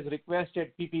employer has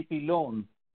requested PPP loan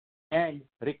and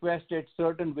requested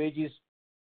certain wages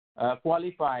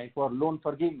qualify for loan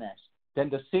forgiveness, then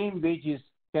the same wages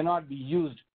cannot be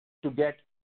used to get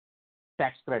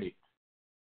tax credit.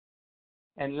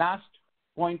 And last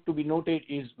point to be noted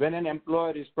is when an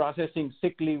employer is processing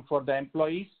sick leave for the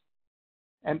employees,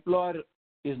 employer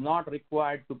is not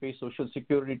required to pay Social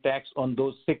Security tax on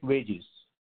those sick wages.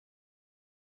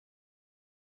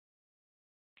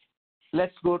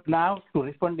 Let's go now to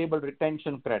refundable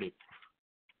retention credit.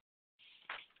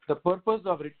 The purpose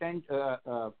of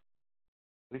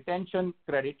retention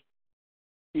credit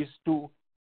is to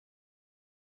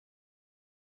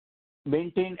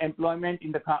maintain employment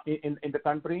in the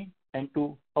country and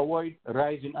to avoid a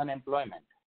rise in unemployment.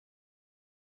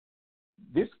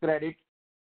 This credit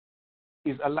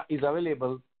is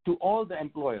available to all the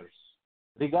employers,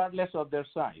 regardless of their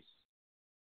size,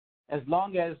 as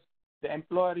long as the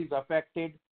employer is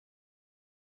affected,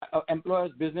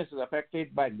 employer's business is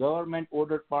affected by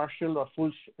government-ordered partial or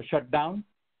full shutdown,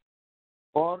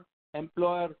 or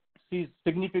employer sees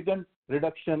significant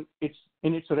reduction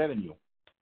in its revenue.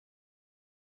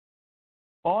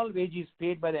 All wages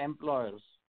paid by the employers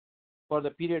for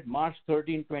the period March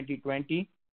 13, 2020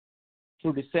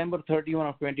 through December 31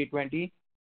 of 2020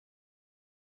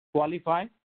 qualify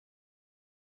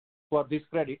for this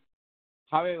credit.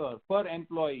 However, per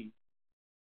employee,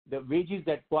 the wages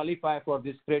that qualify for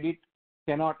this credit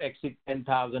cannot exceed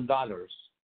 $10,000.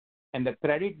 And the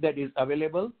credit that is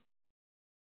available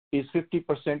is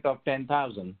 50% of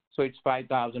 $10,000, so it's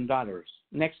 $5,000.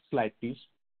 Next slide, please.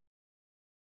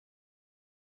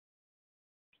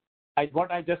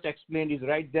 What I just explained is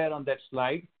right there on that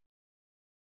slide.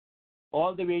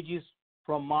 All the wages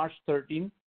from March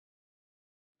 13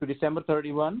 to December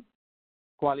 31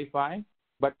 qualify,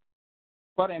 but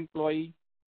per employee,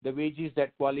 the wages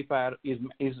that qualify is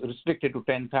restricted to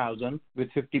 $10,000 with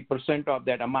 50% of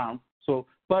that amount. So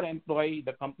per employee,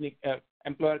 the company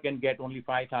employer can get only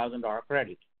 $5,000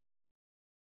 credit.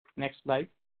 Next slide.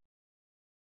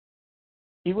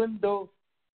 Even though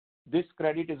this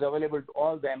credit is available to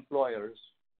all the employers,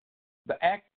 the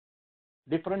Act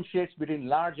differentiates between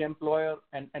large employer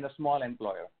and a small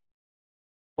employer.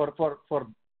 For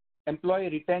employee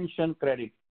retention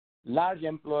credit, large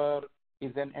employer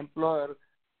is an employer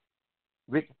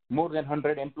with more than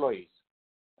 100 employees.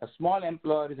 A small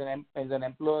employer is an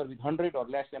employer with 100 or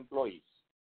less employees.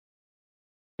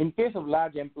 In case of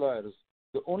large employers,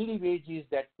 the only wages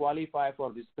that qualify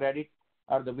for this credit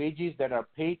are the wages that are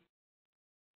paid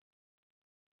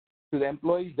to the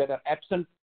employees that are absent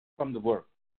from the work.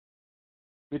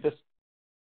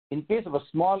 In case of a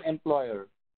small employer,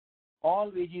 all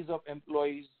wages of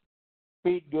employees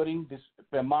paid during this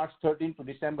March 13 to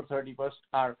December 31st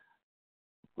are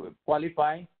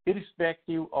qualify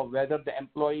irrespective of whether the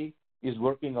employee is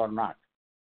working or not.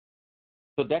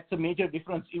 So that's a major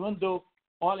difference. Even though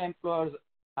all employers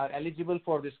are eligible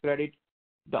for this credit,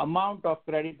 the amount of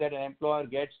credit that an employer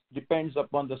gets depends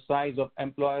upon the size of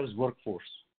employer's workforce.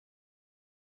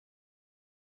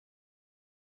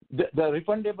 The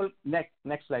refundable,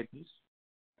 next slide, please.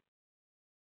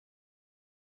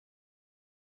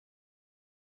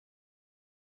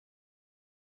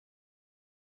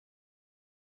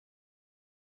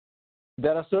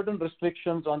 There are certain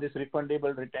restrictions on this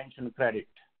refundable retention credit.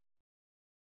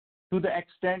 To the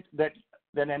extent that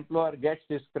an employer gets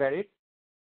this credit,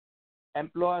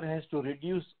 employer has to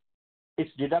reduce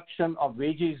its deduction of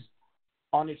wages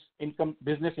on its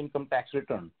business income tax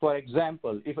return. For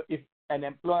example, if an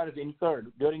employer has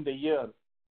incurred during the year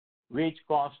wage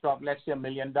cost of, let's say, $1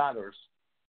 million,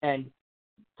 and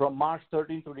from March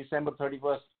 13 to December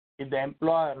 31st, if the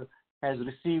employer has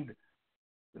received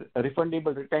a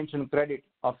refundable retention credit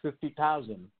of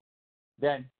 $50,000,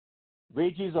 then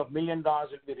wages of $1 million will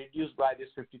be reduced by this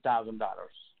 $50,000.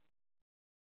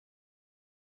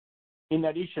 In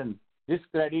addition, this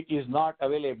credit is not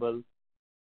available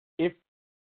if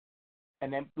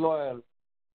an employer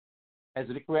has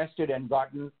requested and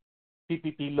gotten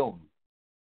PPP loan.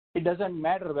 It doesn't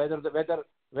matter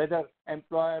whether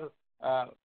employer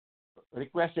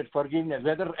requested forgiveness,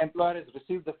 whether employer has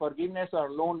received the forgiveness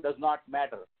or loan does not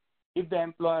matter. If the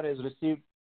employer has received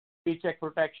Paycheck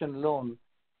Protection loan,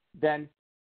 then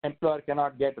employer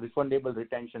cannot get refundable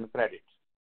retention credit.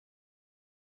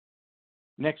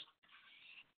 Next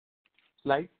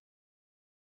slide.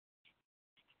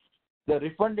 The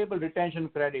refundable retention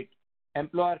credit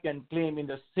employer can claim in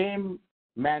the same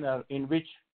manner in which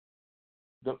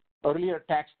the earlier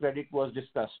tax credit was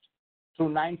discussed, through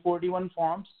 941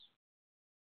 forms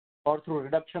or through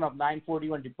reduction of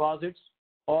 941 deposits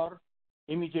or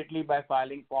immediately by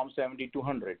filing Form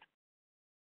 7200.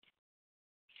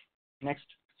 Next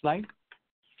slide.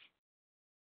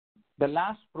 The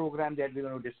last program that we're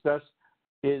going to discuss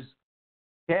is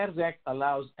CARES Act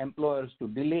allows employers to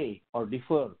delay or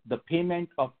defer the payment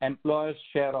of employers'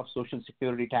 share of Social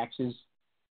Security taxes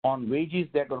on wages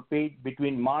that were paid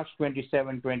between March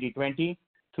 27, 2020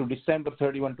 through December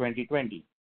 31, 2020.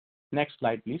 Next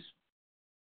slide, please.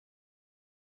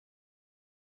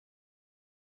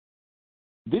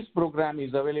 This program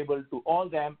is available to all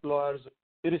the employers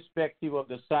irrespective of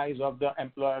the size of the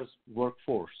employer's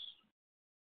workforce.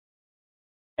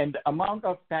 And the amount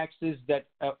of taxes that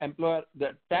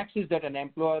an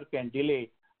employer can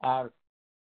delay are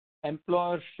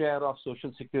employer share of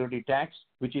Social Security tax,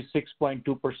 which is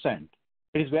 6.2%.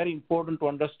 It is very important to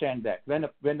understand that when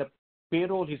the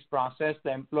payroll is processed,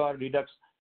 the employer deducts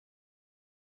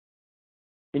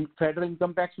in federal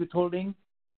income tax withholding,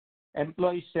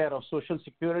 employee share of Social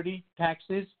Security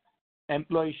taxes,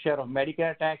 employee share of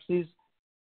Medicare taxes,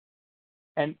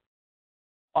 and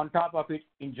on top of it,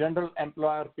 in general,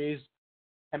 employer pays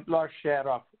employer share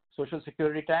of Social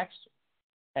Security tax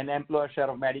and employer share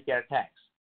of Medicare tax.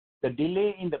 The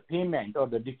delay in the payment or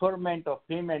the deferment of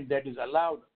payment that is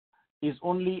allowed is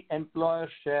only employer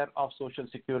share of Social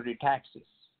Security taxes.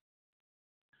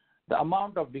 The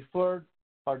amount of deferred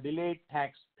or delayed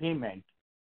tax payment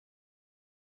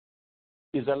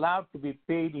is allowed to be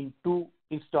paid in 2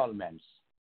 installments.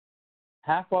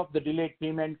 Half of the delayed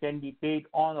payment can be paid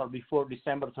on or before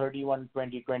December 31,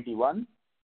 2021,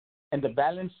 and the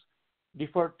balance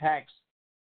deferred tax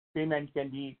payment can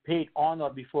be paid on or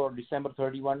before December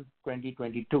 31,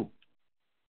 2022.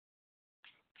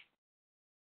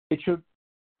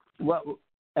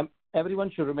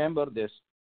 Everyone should remember this.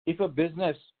 If a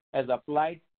business has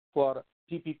applied for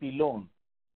PPP loan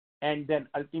and then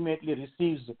ultimately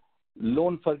receives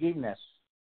loan forgiveness,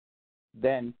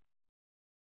 then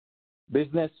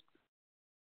business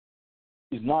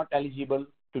is not eligible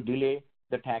to delay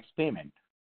the tax payment.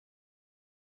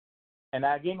 And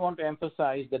I again want to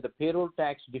emphasize that the payroll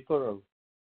tax deferral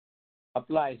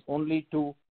applies only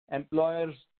to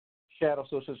employers' share of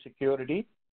Social Security.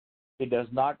 It does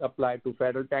not apply to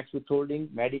federal tax withholding,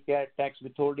 Medicare tax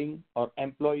withholding, or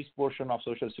employees' portion of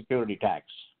Social Security tax.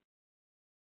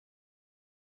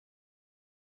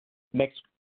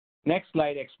 Next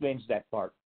slide explains that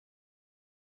part.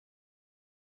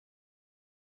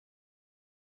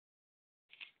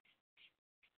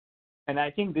 And I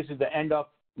think this is the end of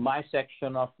my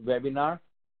section of webinar.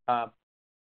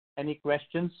 Any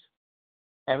questions,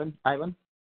 Ivan?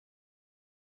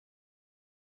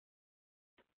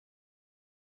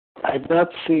 I've not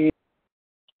seen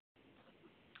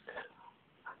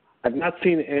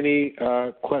any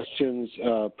questions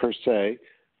per se.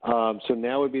 So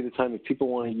now would be the time if people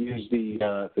want to use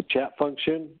the chat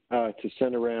function to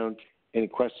send around any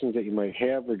questions that you might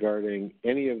have regarding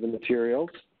any of the materials.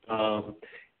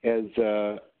 As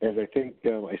I think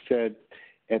I said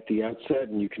at the outset,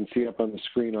 and you can see up on the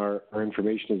screen, our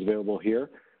information is available here.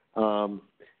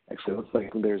 Actually, it looks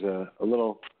like there's a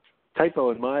little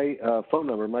typo in my phone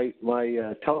number. My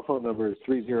telephone number is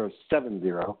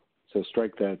 3070, so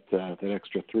strike that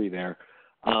extra 3 there.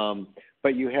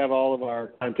 But you have all of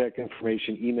our contact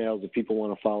information, emails, if people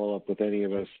want to follow up with any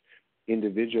of us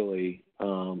individually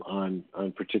on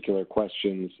particular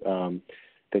questions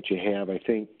that you have. I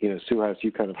think, Suhas,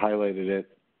 you kind of highlighted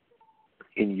it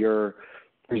in your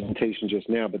presentation just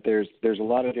now, but there's a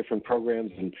lot of different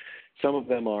programs, and some of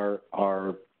them are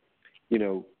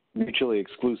mutually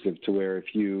exclusive, to where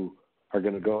if you are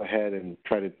going to go ahead and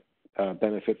try to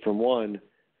benefit from one,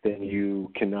 then you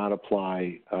cannot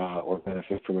apply or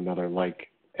benefit from another, like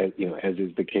as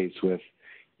is the case with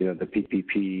the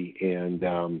PPP and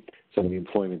some of the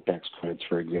employment tax credits,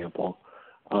 for example.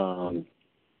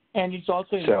 And it's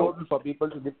also important for people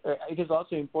to. It is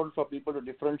also important for people to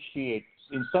differentiate.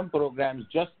 In some programs,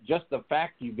 just the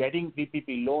fact you're getting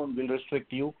PPP loan will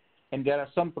restrict you, and there are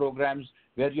some programs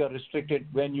where you are restricted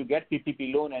when you get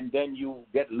PPP loan and then you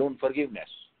get loan forgiveness.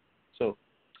 So,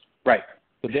 right.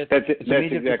 So that's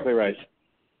exactly right.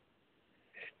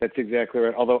 That's exactly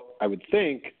right. Although I would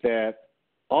think that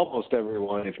almost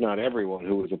everyone, if not everyone,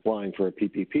 who is applying for a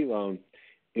PPP loan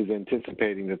is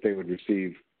anticipating that they would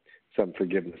receive some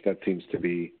forgiveness. That seems to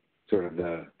be sort of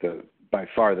the by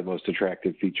far the most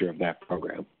attractive feature of that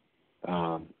program.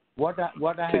 What I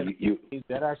have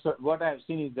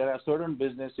seen is there are certain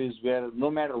businesses where no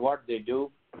matter what they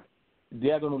do,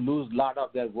 they are going to lose a lot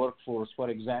of their workforce. For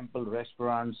example,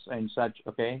 restaurants and such.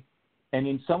 Okay, and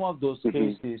in some of those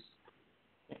cases,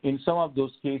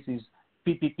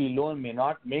 PPP loan may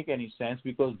not make any sense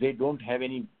because they don't have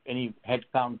any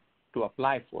headcount to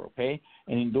apply for. Okay,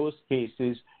 and in those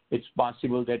cases, it's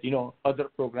possible that other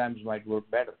programs might work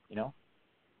better.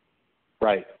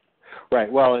 Right.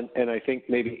 Right. Well, and I think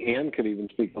maybe Ann could even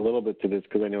speak a little bit to this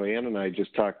because I know Ann and I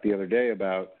just talked the other day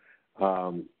about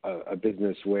a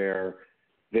business where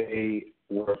they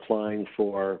were applying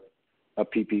for a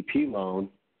PPP loan,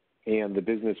 and the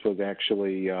business was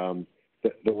actually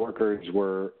the workers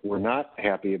were not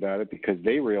happy about it because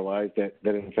they realized that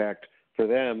in fact for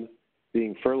them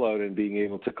being furloughed and being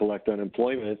able to collect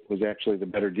unemployment was actually the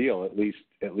better deal, at least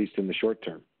in the short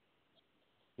term.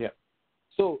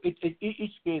 So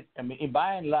each case, I mean,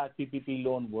 by and large, PPP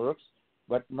loan works,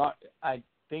 but not. I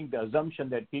think the assumption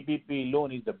that PPP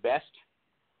loan is the best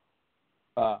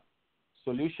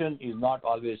solution is not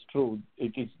always true.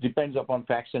 It depends upon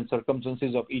facts and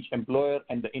circumstances of each employer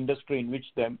and the industry in which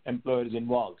the employer is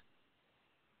involved.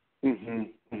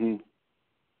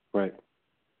 Right.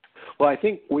 Well, I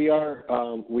think we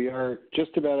are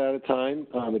just about out of time.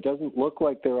 It doesn't look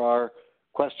like there are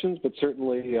questions, but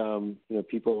certainly,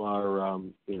 people are,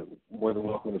 more than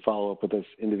welcome to follow up with us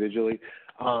individually.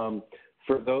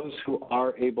 For those who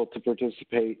are able to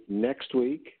participate next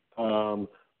week,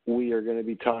 we are going to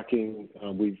be talking,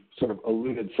 we've sort of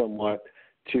alluded somewhat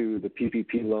to the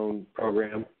PPP loan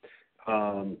program.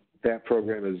 That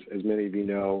program, as many of you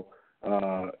know,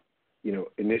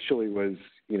 initially was,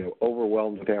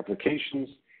 overwhelmed with applications.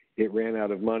 It ran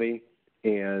out of money,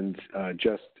 and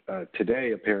just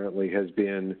today apparently has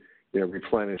been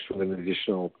replenished with an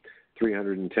additional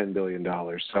 $310 billion.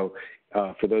 So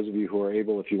for those of you who are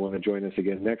able, if you want to join us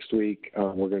again next week,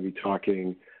 we're going to be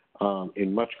talking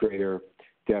in much greater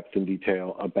depth and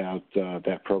detail about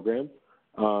that program.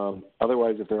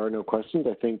 Otherwise, if there are no questions,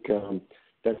 I think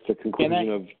that's the conclusion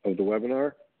of the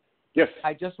webinar. Yes.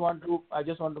 I just want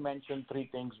to mention three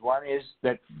things. One is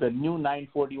that the new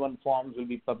 941 forms will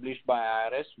be published by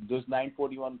IRS. Those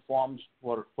 941 forms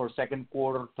for second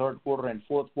quarter, third quarter, and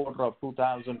fourth quarter of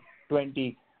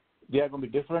 2020, they are going to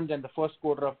be different than the first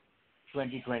quarter of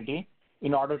 2020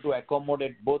 in order to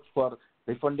accommodate both for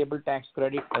refundable tax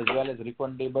credit as well as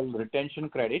refundable retention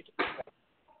credit.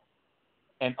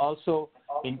 And also,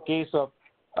 in case of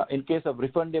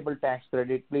refundable tax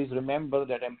credit, please remember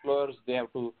that employers they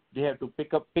have to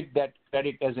pick that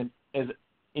credit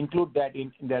include that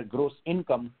in their gross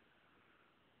income.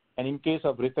 And in case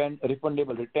of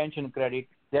refundable retention credit,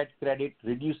 that credit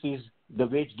reduces the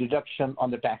wage deduction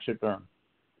on the tax return.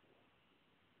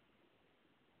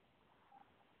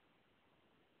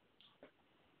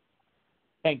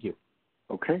 Thank you.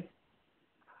 Okay.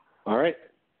 All right.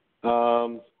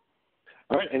 All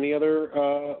right. Any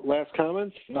other last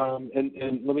comments?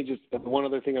 And let me just one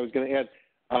other thing I was going to add.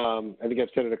 I think I've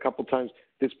said it a couple times.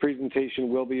 This presentation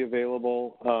will be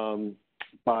available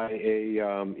by a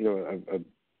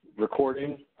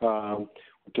recording,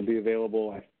 which will be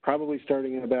available probably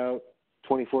starting in about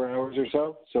 24 hours or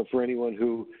so. So for anyone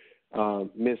who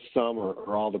missed some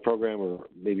or all the program, or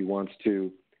maybe wants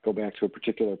to go back to a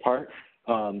particular part,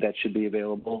 that should be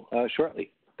available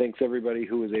shortly. Thanks, everybody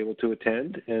who was able to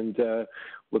attend, and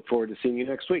look forward to seeing you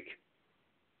next week.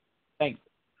 Thanks.